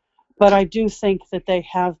 But I do think that they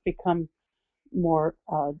have become more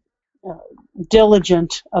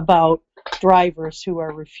diligent about drivers who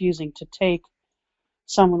are refusing to take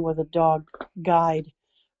someone with a dog guide.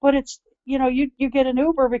 But it's, you get an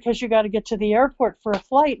Uber because you got to get to the airport for a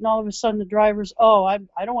flight, and all of a sudden the driver's, I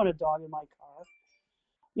don't want a dog in my car,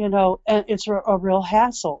 and it's a real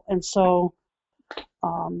hassle. And so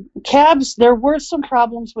cabs, there were some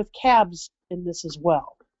problems with cabs in this as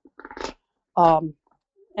well.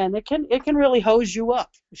 And it can really hose you up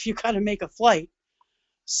if you kind of make a flight.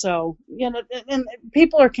 So, and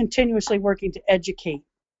people are continuously working to educate.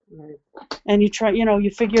 Right. And you try,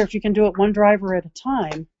 you figure if you can do it one driver at a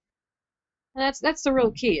time. And that's the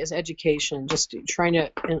real key, is education. Just trying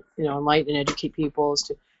to enlighten and educate people as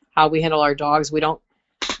to how we handle our dogs. We don't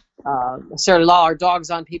necessarily allow our dogs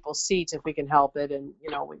on people's seats if we can help it, and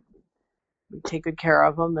we take good care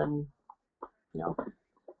of them. And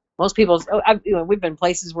most people, we've been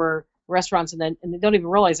places where restaurants and they don't even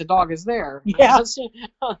realize a dog is there. Yeah.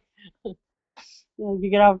 You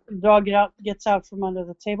get out, the dog gets out from under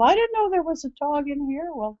the table. I didn't know there was a dog in here.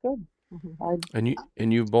 Well, good.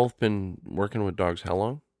 And you've both been working with dogs how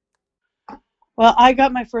long? Well, I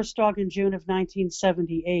got my first dog in June of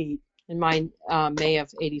 1978. And mine May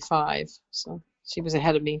of 85. So she was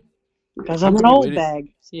ahead of me. Because I'm an old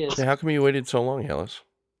bag. She is. So how come you waited so long, Alice?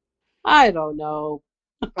 I don't know.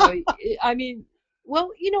 I mean,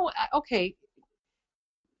 well, okay.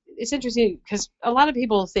 It's interesting because a lot of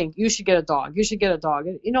people think you should get a dog. You should get a dog.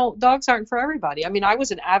 Dogs aren't for everybody. I mean, I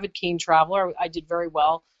was an avid cane traveler. I did very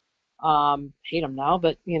well. Hate them now,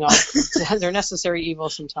 but they're necessary evil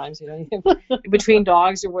sometimes. Between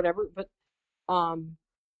dogs or whatever. But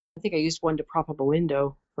I think I used one to prop up a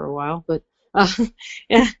window for a while. But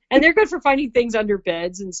and they're good for finding things under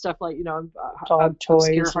beds and stuff like dog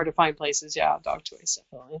toys. Hard to find places. Yeah, dog toys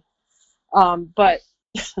definitely.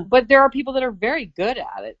 But there are people that are very good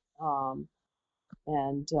at it,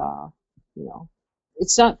 and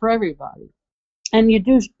it's not for everybody. And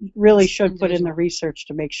you should put in the research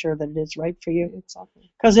to make sure that it is right for you.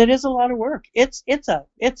 Exactly. Because it is a lot of work. It's a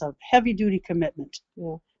heavy duty commitment.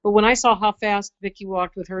 Yeah. But when I saw how fast Vicky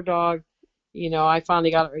walked with her dog, I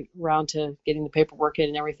finally got around to getting the paperwork in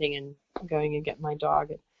and everything, and going and getting my dog.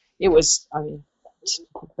 It was, one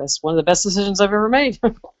of the best decisions I've ever made.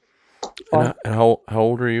 And how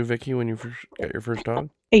old were you, Vicky, when you first got your first dog?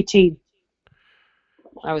 18.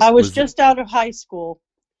 I was just out of high school,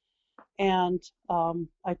 and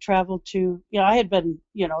I traveled to, I had been,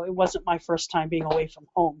 it wasn't my first time being away from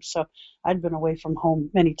home, so I'd been away from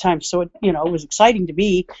home many times. So, it was exciting to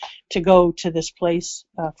me to go to this place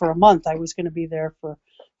for a month. I was going to be there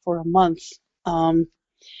for a month.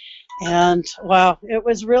 And wow, it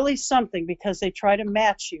was really something because they try to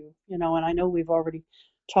match you, and I know we've already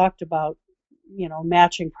talked about,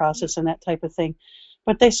 matching process and that type of thing,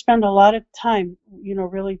 but they spend a lot of time,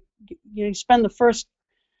 really, you spend the first,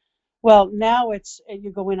 well, now it's,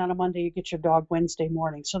 you go in on a Monday, you get your dog Wednesday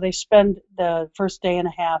morning. So they spend the first day and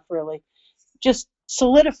a half really just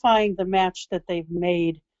solidifying the match that they've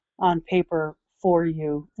made on paper for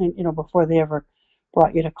you, and, before they ever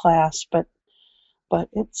brought you to class. But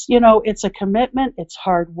it's, it's a commitment, it's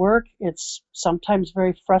hard work, it's sometimes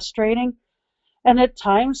very frustrating. And at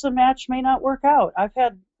times the match may not work out. I've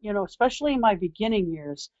had, especially in my beginning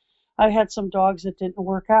years, I had some dogs that didn't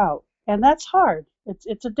work out. And that's hard.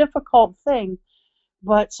 It's a difficult thing,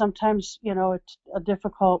 but sometimes, it's a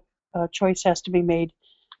difficult choice has to be made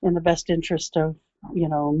in the best interest of,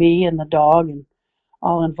 me and the dog and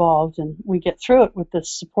all involved. And we get through it with the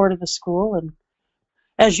support of the school. And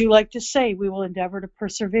as you like to say, we will endeavor to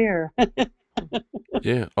persevere.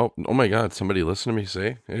 Yeah. Oh my God. Somebody listen to me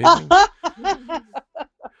say anything?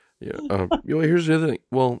 Yeah. Here's the other thing.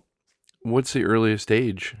 Well, what's the earliest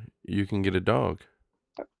age you can get a dog?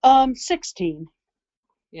 16.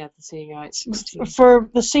 Yeah, the seeing eye, it's 16. For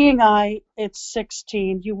the seeing eye, it's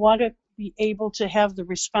 16. You want to be able to have the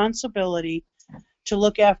responsibility to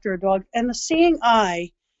look after a dog. And the seeing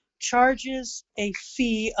eye charges a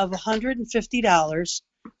fee of $150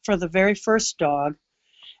 for the very first dog.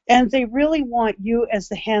 And they really want you as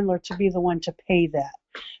the handler to be the one to pay that.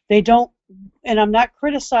 They don't, and I'm not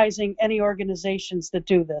criticizing any organizations that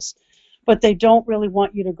do this, but they don't really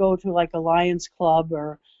want you to go to like a Lions Club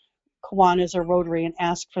or Kiwanis or Rotary and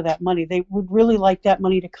ask for that money. They would really like that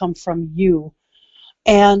money to come from you.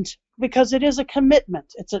 And because it is a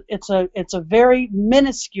commitment, it's a very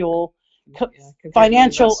minuscule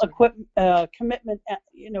financial commitment,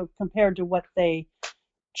 compared to what they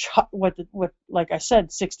what like I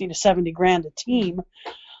said, 60 to 70 grand a team.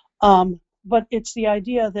 But it's the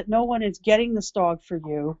idea that no one is getting this dog for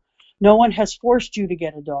you. No one has forced you to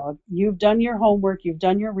get a dog. You've done your homework, you've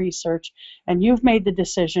done your research, and you've made the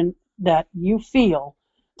decision that you feel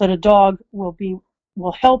that a dog will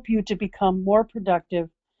help you to become more productive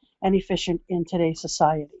and efficient in today's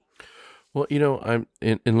society. Well, and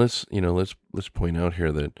let's point out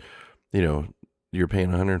here that, you're paying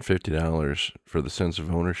 $150 for the sense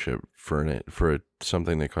of ownership for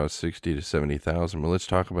something that costs 60 to 70,000. Well, let's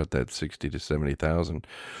talk about that 60 to 70,000.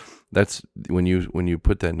 That's when you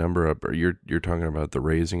put that number up, or you're talking about the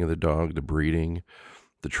raising of the dog, the breeding,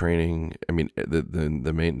 the training. I mean,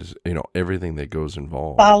 the maintenance. Everything that goes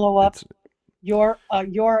involved. Follow up, your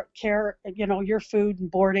care, your food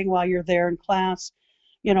and boarding while you're there in class.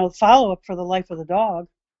 Follow up for the life of the dog.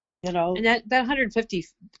 And that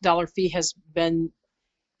 $150 fee has been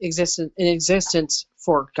in existence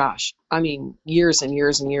for, gosh, I mean, years and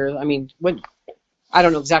years and years. I mean, I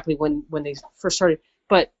don't know exactly when they first started,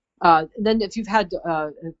 but then if you've had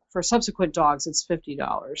for subsequent dogs, it's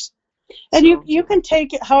 $50. And you can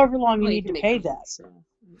take it however long you need to pay that.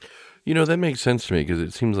 That makes sense to me, because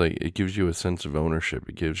it seems like it gives you a sense of ownership.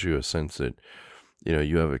 It gives you a sense that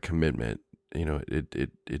you have a commitment.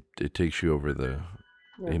 It takes you over the.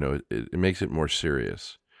 It makes it more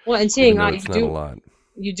serious. Well, and seeing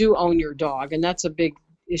you do own your dog, and that's a big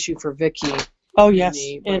issue for Vicky. Oh yes,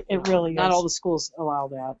 it really is. Not all the schools allow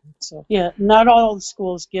that. So yeah, not all the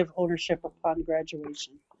schools give ownership upon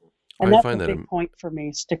graduation, and that's a big point for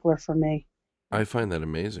me, stickler for me. I find that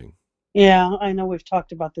amazing. Yeah, I know we've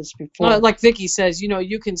talked about this before. Well, like Vicky says,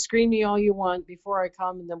 you can screen me all you want before I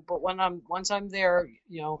come, and then but once I'm there,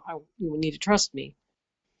 you need to trust me.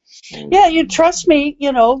 Yeah, you trust me,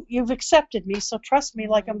 you've accepted me, so trust me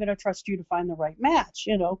like I'm going to trust you to find the right match,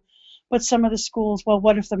 But some of the schools, well,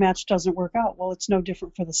 what if the match doesn't work out? Well, it's no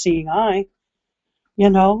different for the seeing eye.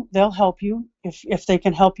 They'll help you. If they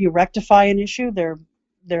can help you rectify an issue, they're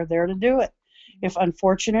there to do it. If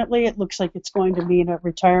unfortunately it looks like it's going to mean a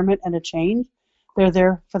retirement and a change, they're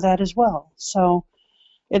there for that as well. So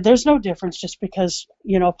there's no difference just because,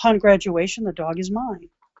 upon graduation, the dog is mine.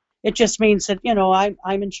 It just means that,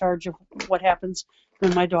 I'm in charge of what happens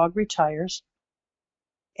when my dog retires.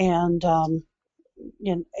 And I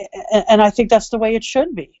think that's the way it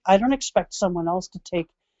should be. I don't expect someone else to take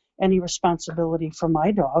any responsibility for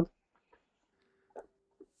my dog.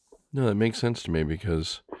 No, that makes sense to me,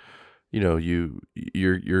 because,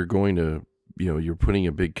 you're going to, you're putting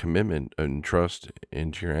a big commitment and trust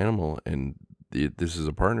into your animal, and this is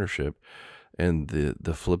a partnership. And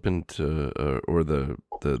the flippant or the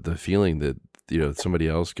feeling that somebody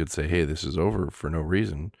else could say, hey, this is over for no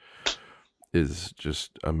reason, is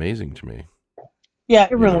just amazing to me. Yeah,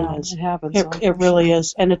 it really is. It happens. It really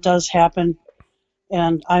is, and it does happen.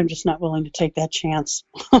 And I'm just not willing to take that chance.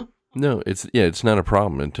 No, it's not a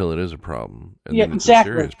problem until it is a problem, and yeah, then it's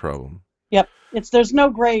exactly. a serious problem. Yep, there's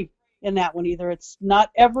no gray in that one either. It's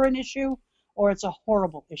not ever an issue, or it's a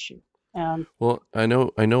horrible issue. Well, I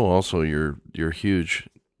know. Also, you're huge.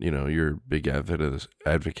 You're a big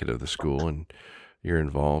advocate of the school, and you're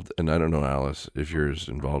involved. And I don't know, Alice, if you're as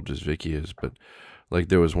involved as Vicky is, but like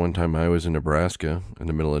there was one time I was in Nebraska, in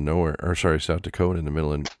the middle of nowhere, or sorry, South Dakota, in the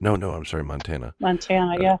middle of I'm sorry, Montana.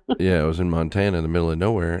 Montana, yeah. Yeah, I was in Montana, in the middle of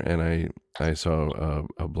nowhere, and I saw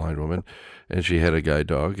a blind woman, and she had a guide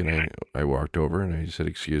dog, and I walked over and I said,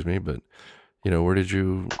 "Excuse me, but." Where did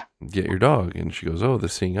you get your dog? And she goes, oh, the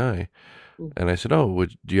Seeing Eye. And I said, oh,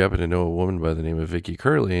 do you happen to know a woman by the name of Vicky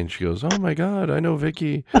Curley? And she goes, oh my God, I know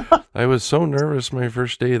Vicky. I was so nervous my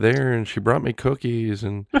first day there, and she brought me cookies,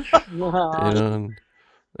 and and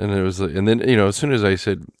it was like, and then as soon as I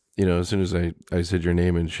said, I said your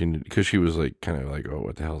name, and because she was like kind of like, oh,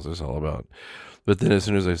 what the hell is this all about? But then as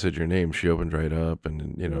soon as I said your name, she opened right up,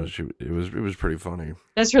 and it was pretty funny.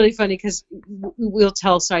 That's really funny, because we'll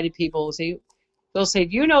tell sighted people, they'll say,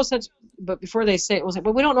 do you know such, but before they say it, we'll say,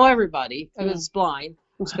 well, we don't know everybody, it's blind,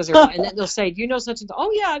 because they're blind. And then they'll say, do you know such and such?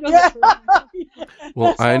 Oh yeah, I know that.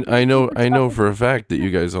 Well, I know for a fact that you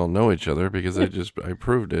guys all know each other, because I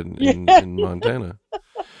proved it in Montana.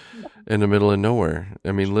 In the middle of nowhere.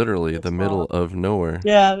 I mean, literally the middle of nowhere.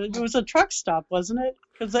 Yeah, it was a truck stop, wasn't it?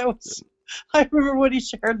 Because I remember when he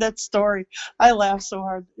shared that story. I laughed so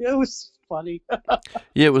hard. It was funny.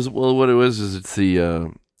 Yeah, it was. Well, what it was is it's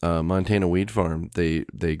the Montana Wheat Farm.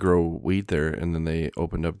 They grow wheat there, and then they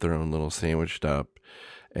opened up their own little sandwich stop,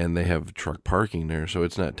 and they have truck parking there. So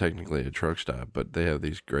it's not technically a truck stop, but they have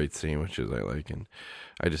these great sandwiches I like, and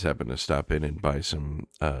I just happened to stop in and buy some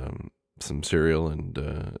cereal and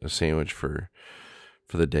a sandwich for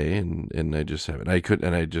the day, and I just have it. I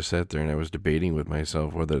just sat there and I was debating with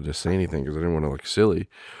myself whether to say anything, because I didn't want to look silly.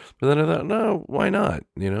 But then I thought, no, why not?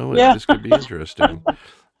 Yeah. This could be interesting.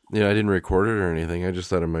 I didn't record it or anything. I just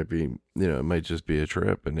thought it might be, it might just be a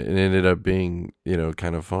trip, and it ended up being,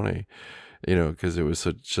 kind of funny, because it was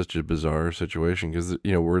such a bizarre situation. Because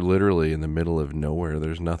we're literally in the middle of nowhere.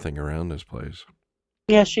 There's nothing around this place.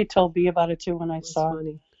 Yeah, she told me about it too when I That's saw it.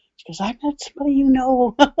 funny. She goes, "I met somebody you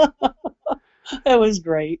know." It was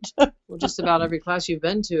great. Well, just about every class you've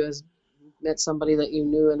been to has met somebody that you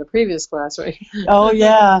knew in a previous class, right? Oh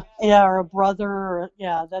yeah, yeah, or a brother.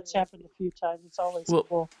 Yeah, that's happened a few times. It's always Well,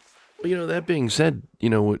 cool. that being said,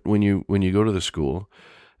 when you go to the school,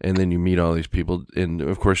 and then you meet all these people, and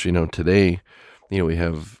of course, today, we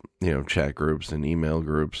have chat groups and email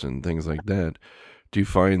groups and things like that. Do you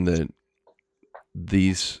find that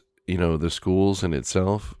these, the schools in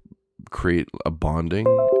itself create a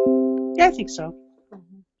bonding? Yeah, I think so.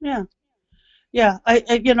 Yeah. Yeah,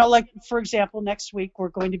 like for example, next week we're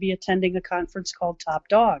going to be attending a conference called Top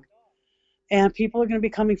Dog, and people are going to be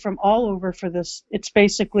coming from all over for this. It's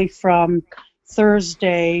basically from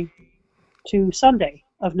Thursday to Sunday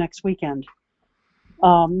of next weekend.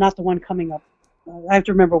 Not the one coming up. I have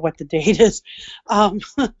to remember what the date is,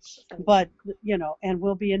 but and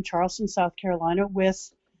we'll be in Charleston, South Carolina. With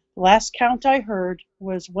last count I heard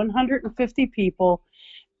was 150 people,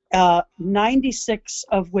 96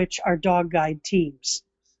 of which are dog guide teams.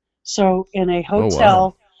 So in a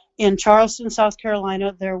hotel in Charleston, South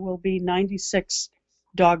Carolina, there will be 96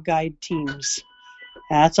 dog guide teams.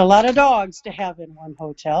 That's a lot of dogs to have in one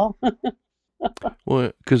hotel.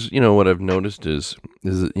 Well, because what I've noticed is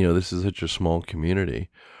that this is such a small community,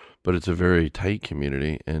 but it's a very tight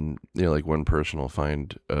community, and like one person will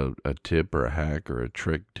find a tip or a hack or a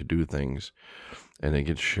trick to do things, and it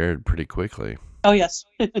gets shared pretty quickly. Oh yes.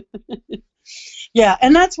 Yeah,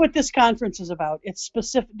 and that's what this conference is about. It's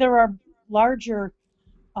specific. There are larger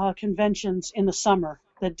conventions in the summer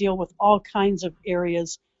that deal with all kinds of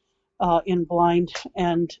areas in blind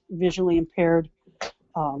and visually impaired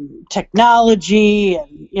technology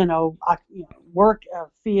and work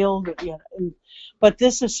field. But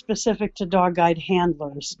this is specific to dog guide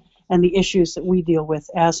handlers and the issues that we deal with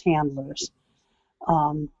as handlers.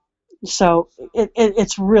 So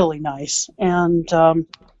it's really nice, and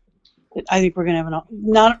I think we're going to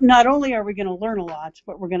have not only are we going to learn a lot,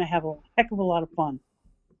 but we're going to have a heck of a lot of fun.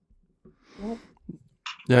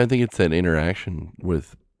 Yeah, I think it's that interaction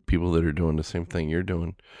with people that are doing the same thing you're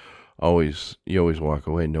doing. You always walk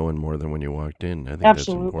away knowing more than when you walked in. I think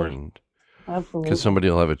Absolutely. that's important. Absolutely. Because somebody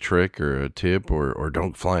will have a trick or a tip or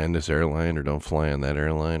don't fly on this airline or don't fly on that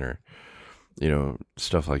airline or,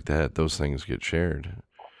 stuff like that. Those things get shared.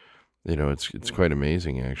 It's quite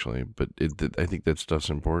amazing actually. But I think that stuff's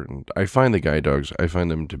important. I find the guide dogs, I find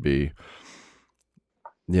them to be,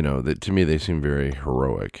 that to me they seem very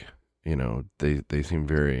heroic. They seem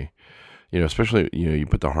very, especially, you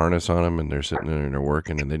put the harness on them and they're sitting there and they're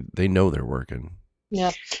working and they know they're working. Yeah,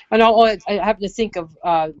 and I have to think of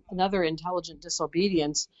another intelligent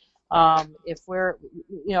disobedience. If we're,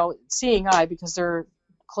 seeing eye, because they're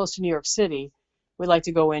close to New York City, we like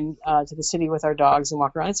to go in to the city with our dogs and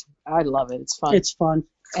walk around. I love it. It's fun. It's fun.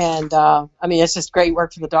 And it's just great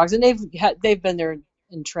work for the dogs, and they've been there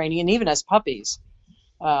in training, and even as puppies.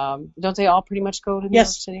 Don't they all pretty much go to New York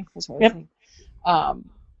City? That's what I think.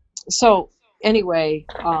 So anyway,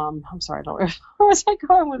 I'm sorry, I don't. Where was I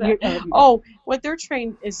going with that? What they're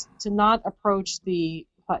trained is to not approach the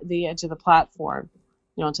edge of the platform,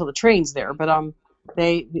 until the train's there. But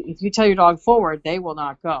if you tell your dog forward, they will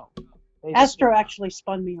not go. Esther actually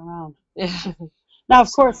spun me around. Now,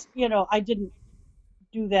 of course, I didn't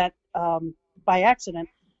do that by accident.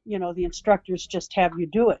 The instructors just have you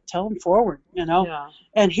do it. Tell them forward, Yeah.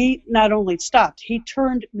 And he not only stopped, he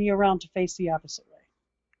turned me around to face the opposite way.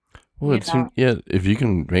 Well, if you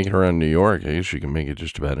can make it around New York, I guess you can make it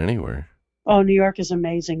just about anywhere. Oh, New York is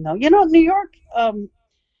amazing, though. New York,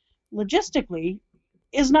 logistically,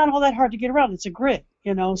 is not all that hard to get around. It's a grid,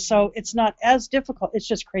 so it's not as difficult. It's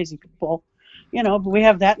just crazy people, but we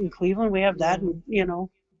have that in Cleveland. We have that in,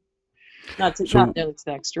 Not to the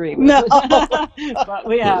extreme. No. But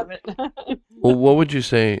we have it. Well, what would you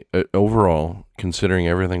say overall, considering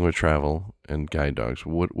everything with travel and guide dogs,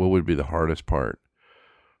 what would be the hardest part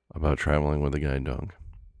about traveling with a guide dog?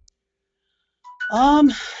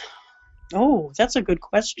 Oh, that's a good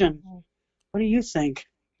question. What do you think?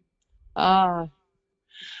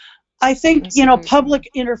 I think, public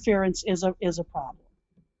interference is a problem.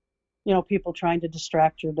 People trying to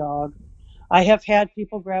distract your dog. I have had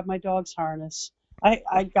people grab my dog's harness.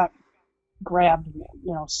 I got grabbed,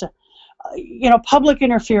 so, public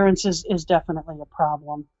interference is definitely a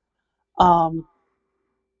problem. I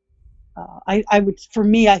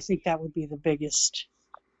think that would be the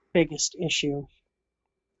biggest issue.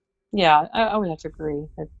 Yeah, I would have to agree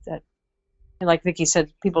that and like Vicky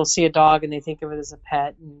said, people see a dog and they think of it as a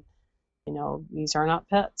pet, and these are not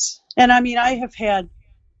pets. And I mean, I have had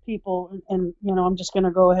people, and I'm just going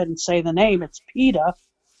to go ahead and say the name. It's PETA.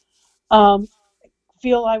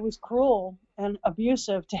 Feel I was cruel and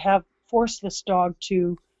abusive to have forced this dog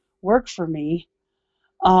to work for me.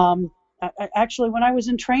 Actually, when I was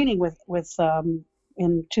in training with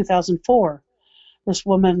in 2004, this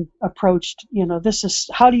woman approached. This is,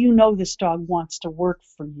 how do you know this dog wants to work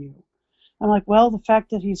for you? I'm like, well, the fact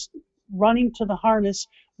that he's running to the harness,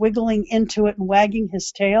 wiggling into it, and wagging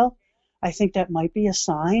his tail, I think that might be a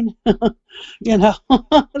sign,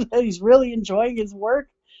 that he's really enjoying his work.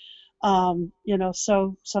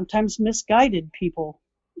 So sometimes misguided people,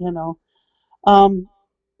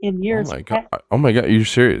 in years. Oh my god, are you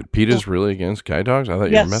serious? PETA's really against guide dogs? I thought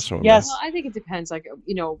you were Yes, messing with yes. me. Well, I think it depends. Like,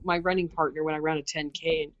 my running partner, when I ran a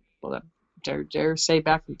 10K, and well, dare say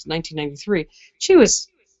back in 1993, she was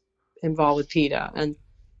involved with PETA, and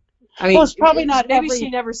I mean, Well, it's probably not maybe every. she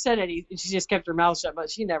never said anything. She just kept her mouth shut, but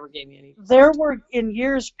she never gave me any. There were, in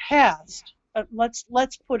years past, let's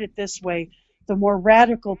put it this way, the more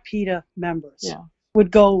radical PETA members would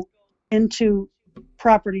go into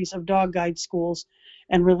properties of dog guide schools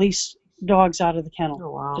and release dogs out of the kennel.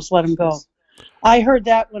 Oh, wow. Just let them go. I heard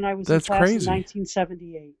that when I was That's in class crazy. in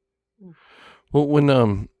 1978. Well,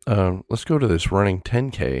 when let's go to this running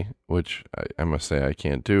 10K, which I must say I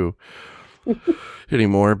can't do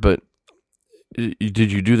anymore. But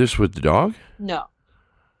did you do this with the dog? No.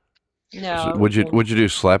 So would you do?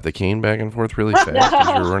 Slap the cane back and forth really fast as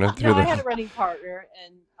you're running through I had a running partner,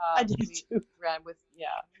 and I did too. ran with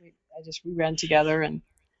we ran together, and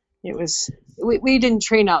it was we didn't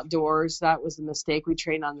train outdoors. That was the mistake. We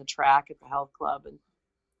trained on the track at the health club, and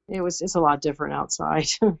it's a lot different outside.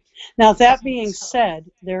 Now, that being said,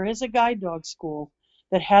 there is a guide dog school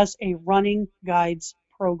that has a running guides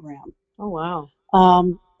program. Oh, wow.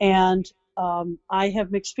 I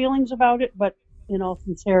have mixed feelings about it, but in all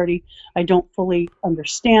sincerity, I don't fully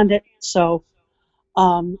understand it. So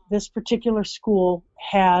this particular school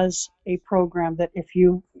has a program that if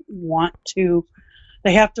you want to,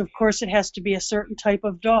 they have to, of course, it has to be a certain type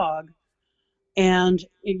of dog, and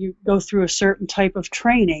you go through a certain type of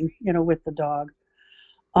training, with the dog.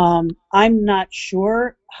 I'm not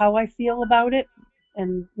sure how I feel about it.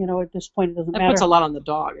 And, at this point, it doesn't matter. That puts a lot on the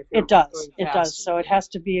dog. It does. It does. So it has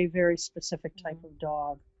to be a very specific type of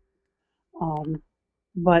dog.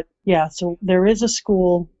 But yeah, so there is a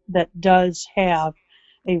school that does have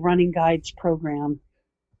a running guides program.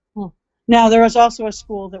 Now, there is also a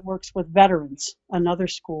school that works with veterans, another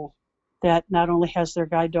school that not only has their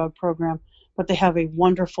guide dog program, but they have a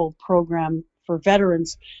wonderful program for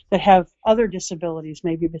veterans that have other disabilities,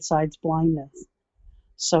 maybe besides blindness.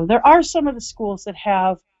 So there are some of the schools that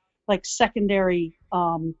have like secondary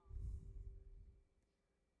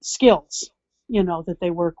skills, that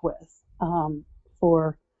they work with.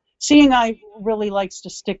 For Seeing Eye really likes to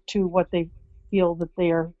stick to what they feel that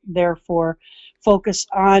they are there for, focus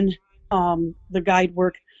on the guide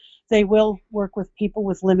work. They will work with people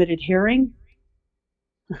with limited hearing.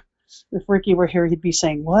 If Ricky were here, he'd be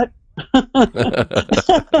saying, what?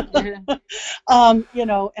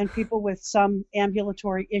 And people with some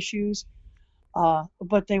ambulatory issues,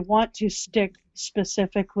 but they want to stick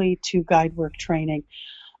specifically to guide work training,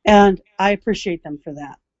 and I appreciate them for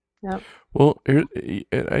that. Yep. Well,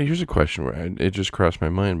 here's a question where it just crossed my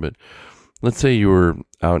mind, but let's say you were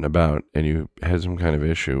out and about and you had some kind of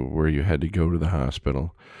issue where you had to go to the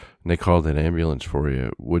hospital and they called an ambulance for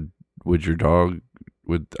you. Would your dog,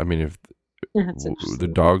 if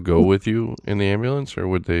the dog go with you in the ambulance, or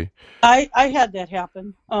would they? I had that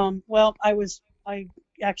happen. Well, I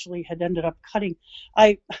actually had ended up cutting.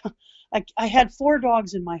 I had 4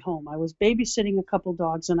 dogs in my home. I was babysitting a couple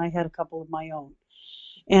dogs, and I had a couple of my own.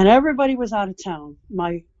 And everybody was out of town.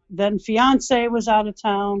 My then fiance was out of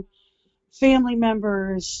town. Family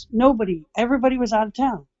members, nobody. Everybody was out of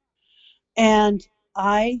town. And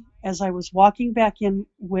as I was walking back in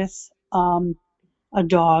with a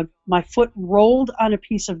dog, my foot rolled on a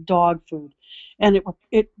piece of dog food, and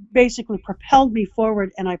it basically propelled me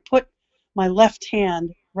forward, and I put my left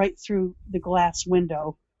hand right through the glass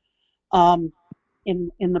window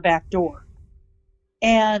in the back door.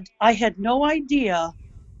 And I had no idea.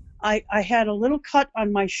 I had a little cut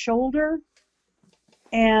on my shoulder,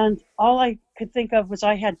 and all I could think of was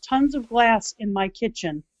I had tons of glass in my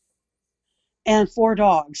kitchen and 4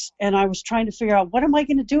 dogs, and I was trying to figure out, what am I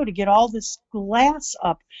going to do to get all this glass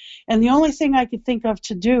up? And the only thing I could think of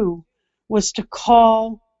to do was to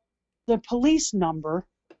call the police number,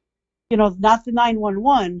 not the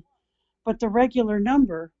 911, but the regular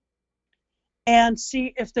number, and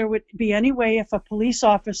see if there would be any way if a police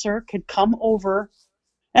officer could come over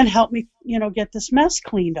and help me, get this mess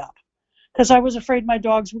cleaned up. Because I was afraid my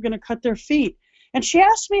dogs were going to cut their feet. And she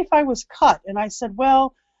asked me if I was cut. And I said,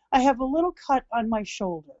 well, I have a little cut on my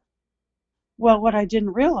shoulder. Well, what I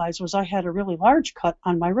didn't realize was I had a really large cut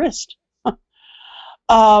on my wrist.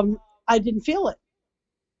 I didn't feel it.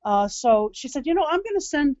 So she said, I'm going to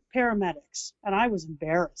send paramedics. And I was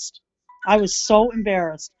embarrassed. I was so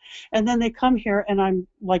embarrassed. And then they come here and I'm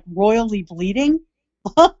like royally bleeding.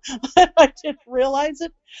 I didn't realize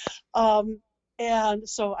it. And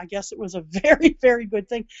so I guess it was a very, very good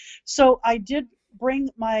thing. So I did bring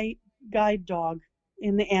my guide dog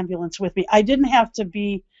in the ambulance with me. I didn't have to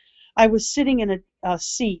be, I was sitting in a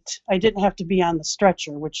seat. I didn't have to be on the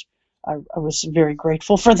stretcher, which I was very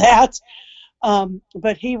grateful for that.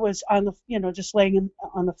 But he was on the, just laying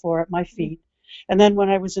on the floor at my feet. And then when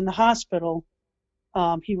I was in the hospital,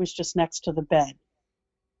 he was just next to the bed.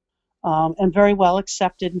 And very well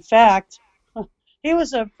accepted. In fact, he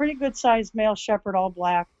was a pretty good sized male shepherd, all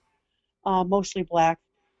black, mostly black.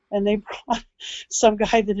 And they brought some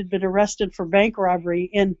guy that had been arrested for bank robbery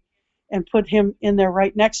in and put him in there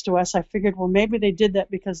right next to us. I figured, well, maybe they did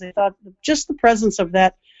that because they thought just the presence of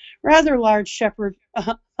that rather large shepherd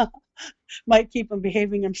might keep him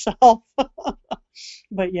behaving himself.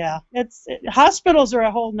 But yeah, hospitals are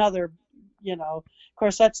a whole nother, of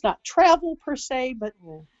course, that's not travel per se, but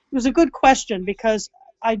it was a good question because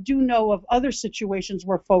I do know of other situations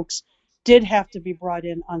where folks did have to be brought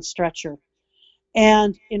in on stretcher,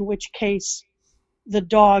 and in which case the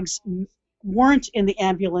dogs weren't in the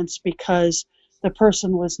ambulance because the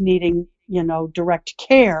person was needing, direct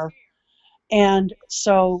care. And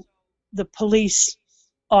so the police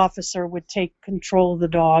officer would take control of the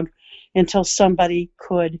dog until somebody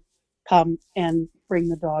could come and bring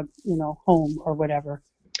the dog, home or whatever.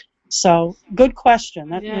 So good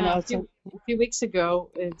question. A few weeks ago,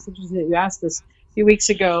 it's interesting that you asked this. A few weeks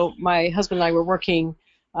ago, my husband and I were working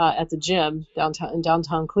at the gym in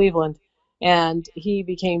downtown Cleveland, and he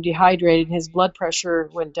became dehydrated. His blood pressure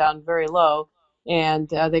went down very low, and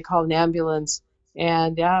they called an ambulance.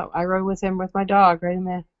 And I rode with him with my dog right in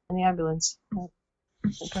the ambulance.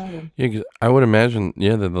 Yeah, 'cause I would imagine,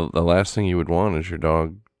 that the last thing you would want is your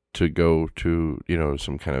dog to go to,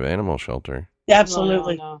 some kind of animal shelter.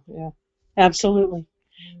 Absolutely. Yeah. Absolutely.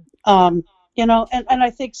 And I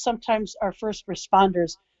think sometimes our first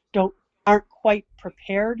responders aren't quite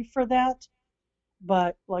prepared for that.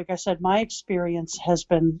 But like I said, my experience has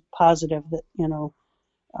been positive that,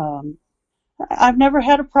 I've never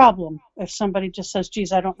had a problem if somebody just says,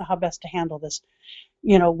 geez, I don't know how best to handle this.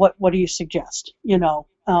 What do you suggest?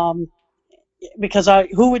 Because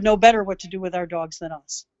who would know better what to do with our dogs than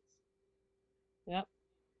us? Yep.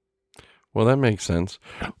 Well, that makes sense.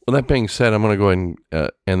 Well, that being said, I'm going to go ahead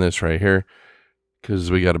and end this right here because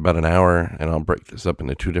we got about an hour, and I'll break this up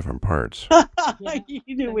into two different parts. You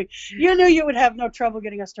knew you would have no trouble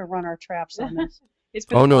getting us to run our traps on this.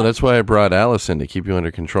 Oh, no, that's why I brought Allison to keep you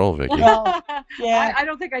under control, Vicky. Well, yeah. I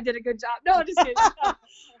don't think I did a good job. No, I'm just kidding.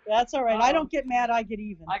 That's all right. I don't get mad. I get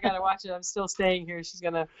even. I got to watch it. I'm still staying here. She's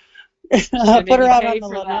going to put her out on the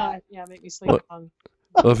lanai. Yeah, make me sleep on.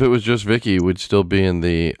 Well, if it was just Vicky, we'd still be in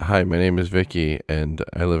the, hi, my name is Vicky, and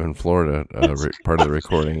I live in Florida, part of the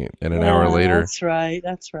recording. And an hour later. That's right.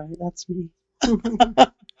 That's me.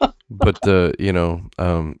 But,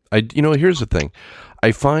 here's the thing.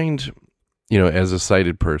 I find, as a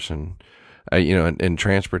sighted person, and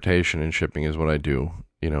transportation and shipping is what I do,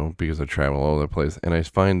 because I travel all over the place. And I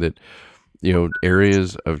find that,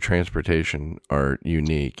 areas of transportation are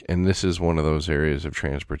unique. And this is one of those areas of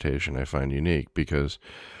transportation I find unique because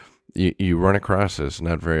you run across this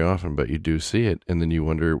not very often, but you do see it. And then you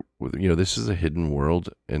wonder, this is a hidden world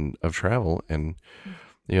of travel. And,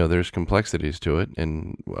 there's complexities to it.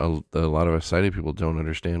 And a lot of us sighted people don't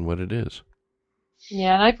understand what it is.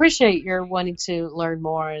 Yeah, and I appreciate your wanting to learn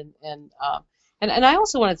more, and I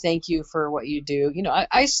also want to thank you for what you do.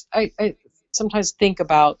 I sometimes think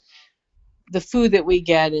about the food that we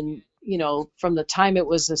get, and from the time it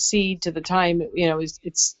was a seed to the time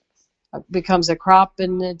it's becomes a crop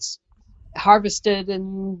and it's harvested,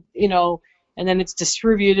 and and then it's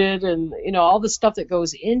distributed, and all the stuff that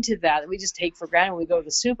goes into that we just take for granted when we go to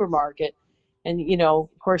the supermarket. And of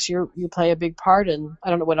course you play a big part in,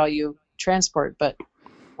 I don't know what all you transport, but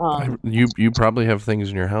you probably have things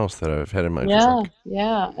in your house that I've had in my truck.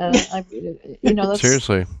 That's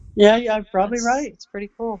seriously. Yeah, you're probably right. It's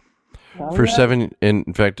pretty cool. For 7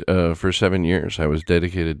 years I was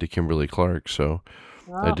dedicated to Kimberly Clark, so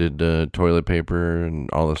I Oh, did toilet paper and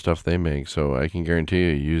all the stuff they make, so I can guarantee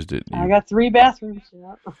you used it. I got 3 bathrooms.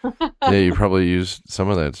 Yeah, you probably used some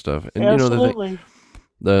of that stuff. And Absolutely.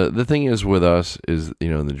 the thing is with us is,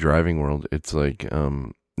 in the driving world, it's like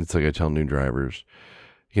I tell new drivers,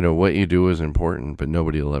 what you do is important, but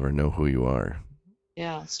nobody will ever know who you are.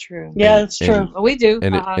 yeah, it's true. Yeah, And- it's and- true. Well, we do.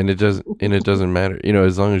 And it doesn't matter,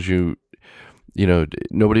 as long as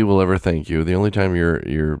nobody will ever thank you. The only time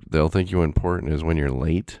they'll think you important is when you're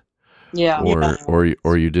late Yeah.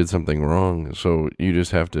 or you did something wrong. So you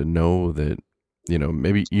just have to know that,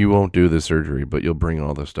 maybe you won't do the surgery, but you'll bring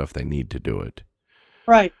all the stuff they need to do it.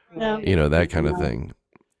 Right. Yeah. That kind of thing.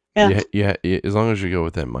 Yeah. Yeah. As long as you go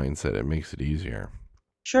with that mindset, it makes it easier.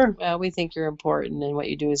 Sure. Well, we think you're important, and what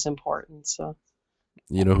you do is important. So.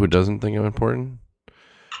 You know who doesn't think I'm important?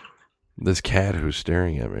 This cat who's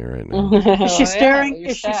staring at me right now. Is she staring? Your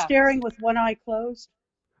Is she staff. staring with one eye closed?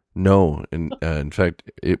 No, and in fact,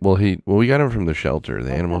 we got him from the shelter,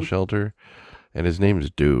 the animal shelter, and his name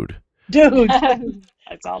is Dude. Dude.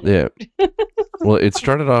 That's all. Yeah. Well, it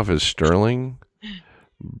started off as Sterling,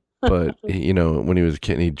 but when he was a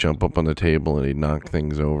kid, he'd jump up on the table and he'd knock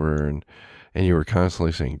things over, and you were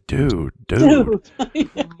constantly saying, "Dude, dude."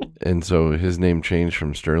 And so his name changed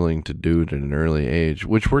from Sterling to Dude at an early age,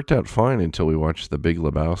 which worked out fine until we watched The Big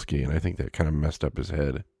Lebowski, and I think that kind of messed up his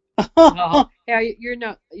head. Oh, yeah, you're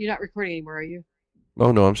not recording anymore, are you?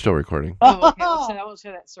 Oh no, I'm still recording. Oh, okay. I won't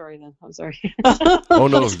share that story then. I'm sorry. Oh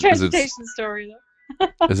no, It's a transportation story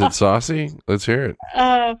though. is it saucy? Let's hear it.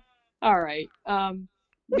 All right.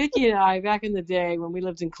 Vicki and I, back in the day when we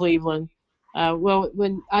lived in Cleveland,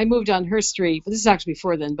 when I moved on her street, but this is actually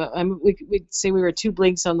before then, but we'd say we were 2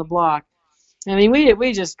 blinks on the block. I mean, we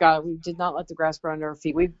did not let the grass grow under our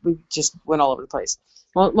feet. We just went all over the place.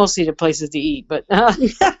 Well, mostly to places to eat, but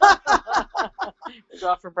we'd go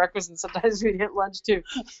out for breakfast, and sometimes we'd hit lunch too.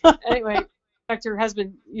 Anyway, in fact, her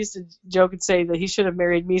husband used to joke and say that he should have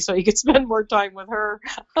married me so he could spend more time with her.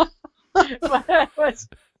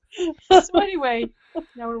 So anyway,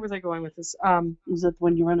 now where was I going with this? Is it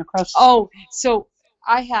when you run across? Oh, so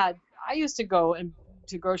I used to go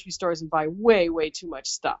to grocery stores and buy way, way too much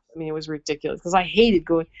stuff. I mean, it was ridiculous because I hated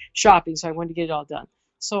going shopping, so I wanted to get it all done.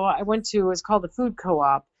 So I went to, it's called the Food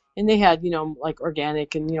Co-op, and they had, like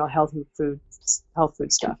organic and, health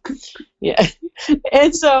food stuff. Yeah.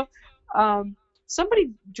 And so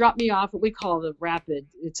somebody dropped me off what we call the Rapid.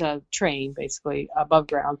 It's a train, basically, above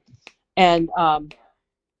ground. And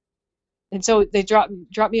so they dropped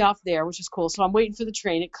me off there, which is cool. So I'm waiting for the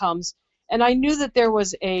train. It comes. And I knew that there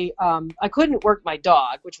was I couldn't work my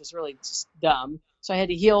dog, which was really just dumb. So I had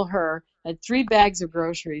to heal her. I had 3 bags of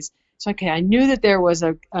groceries. So, okay, I knew that there was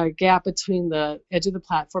a gap between the edge of the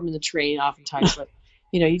platform and the train oftentimes. But,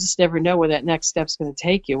 you just never know where that next step's going to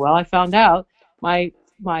take you. Well, I found out my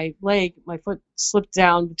foot slipped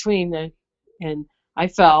down between and I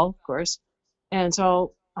fell, of course. And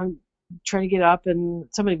so I'm trying to get up, and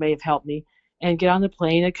somebody may have helped me and get on the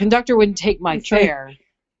plane. A conductor wouldn't take my fare.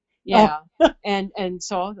 Yeah. And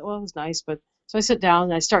so, it was nice, but so I sit down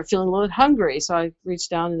and I start feeling a little hungry. So I reach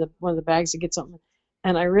down in one of the bags to get something,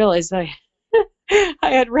 and I realized I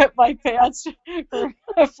had ripped my pants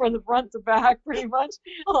from the front to back pretty much.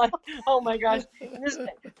 I'm like, oh my gosh, this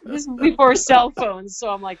is before cell phones. So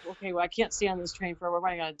I'm like, okay, well, I can't stay on this train forever.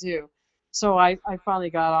 What am I gonna do? So I finally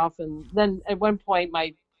got off, and then at one point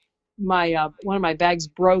my one of my bags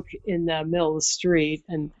broke in the middle of the street,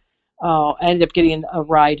 and I ended up getting a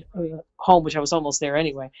ride home, which I was almost there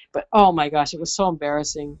anyway. But oh my gosh, it was so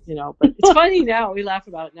embarrassing, But it's funny now. We laugh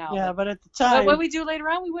about it now. Yeah, but at the time. What we do later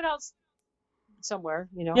on, we went out somewhere,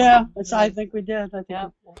 Yeah, I think we did. I think. Yeah.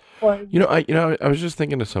 Well, I was just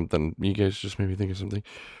thinking of something. You guys just made me think of something.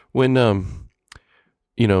 When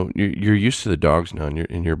you're used to the dogs now,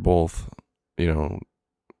 and you're both,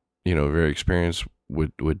 very experienced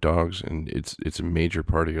with dogs, and it's a major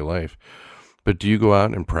part of your life. But do you go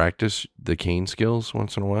out and practice the cane skills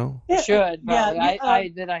once in a while? yeah, Should yeah,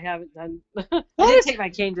 probably. I haven't done. I did take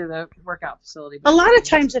my cane to the workout facility. a lot of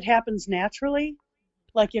times it happens naturally,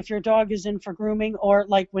 like if your dog is in for grooming, or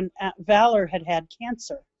like when Valor had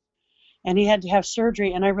cancer, and he had to have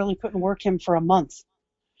surgery, and I really couldn't work him for a month,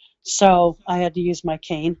 so I had to use my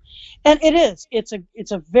cane. And it's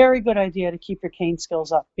a very good idea to keep your cane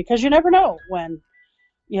skills up, because you never know when.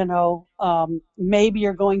 Maybe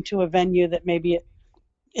you're going to a venue that maybe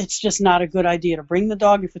it's just not a good idea to bring the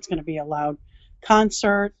dog if it's going to be a loud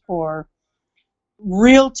concert, or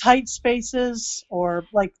real tight spaces, or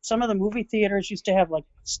like some of the movie theaters used to have like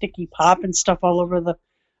sticky pop and stuff all over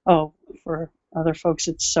for other folks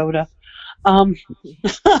it's soda, all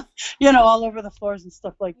over the floors and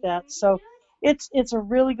stuff like that. So it's a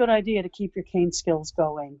really good idea to keep your cane skills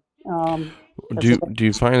going. Do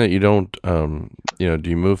you find that you don't do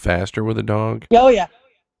you move faster with a dog? Oh yeah,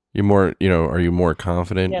 You more are you more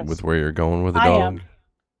confident yes, with where you're going with a I dog? am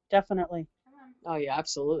definitely. Oh yeah,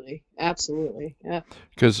 absolutely, absolutely. Yeah.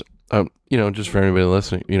 Because just for anybody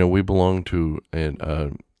listening, we belong to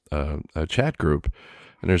a chat group,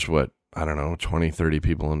 and there's I don't know, 20, 30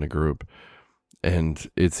 people in the group,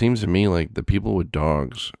 and it seems to me like the people with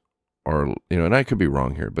dogs are, and I could be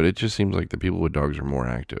wrong here, but it just seems like the people with dogs are more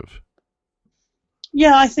active.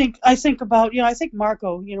 Yeah, I think about, I think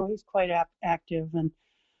Marco, he's quite active, and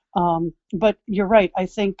but you're right. I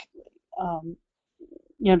think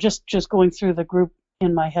just going through the group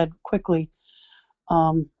in my head quickly.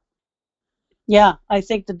 Yeah, I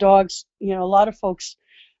think the dogs, a lot of folks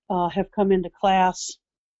have come into class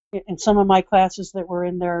in some of my classes that were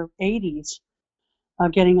in their 80s,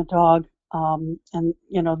 getting a dog. And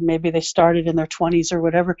maybe they started in their 20s or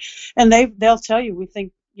whatever, and they'll tell you, we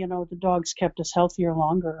think the dogs kept us healthier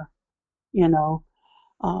longer.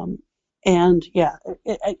 And yeah,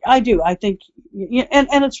 I do. I think,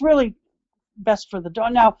 and it's really best for the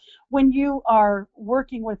dog. Now, when you are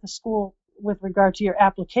working with the school with regard to your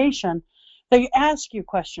application, they ask you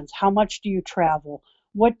questions. How much do you travel?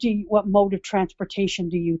 What mode of transportation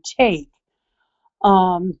do you take?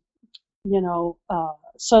 So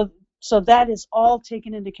that is all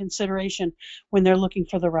taken into consideration when they're looking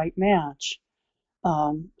for the right match.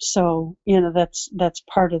 So that's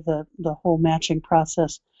part of the whole matching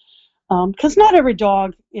process. Because not every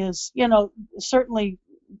dog is, certainly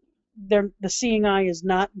the seeing eye is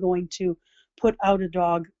not going to put out a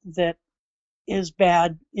dog that is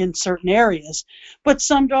bad in certain areas, but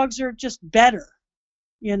some dogs are just better,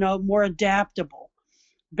 more adaptable,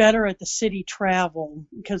 better at the city travel,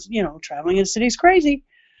 because traveling in the city is crazy,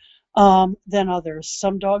 than others.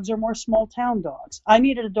 Some dogs are more small town dogs. I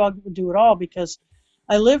needed a dog that would do it all because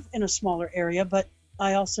I live in a smaller area, but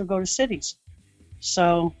I also go to cities.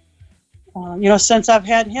 So since I've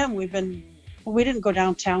had him, we didn't go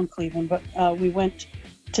downtown Cleveland, but we went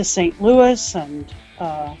to St. Louis and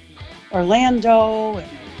Orlando,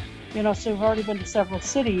 and so we've already been to several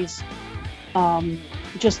cities,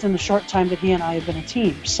 just in the short time that he and I have been a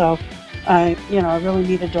team. So I really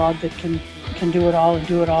need a dog that can do it all and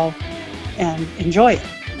do it all and enjoy it,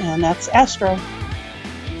 and that's Astro.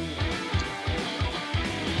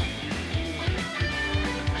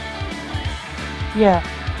 Yeah.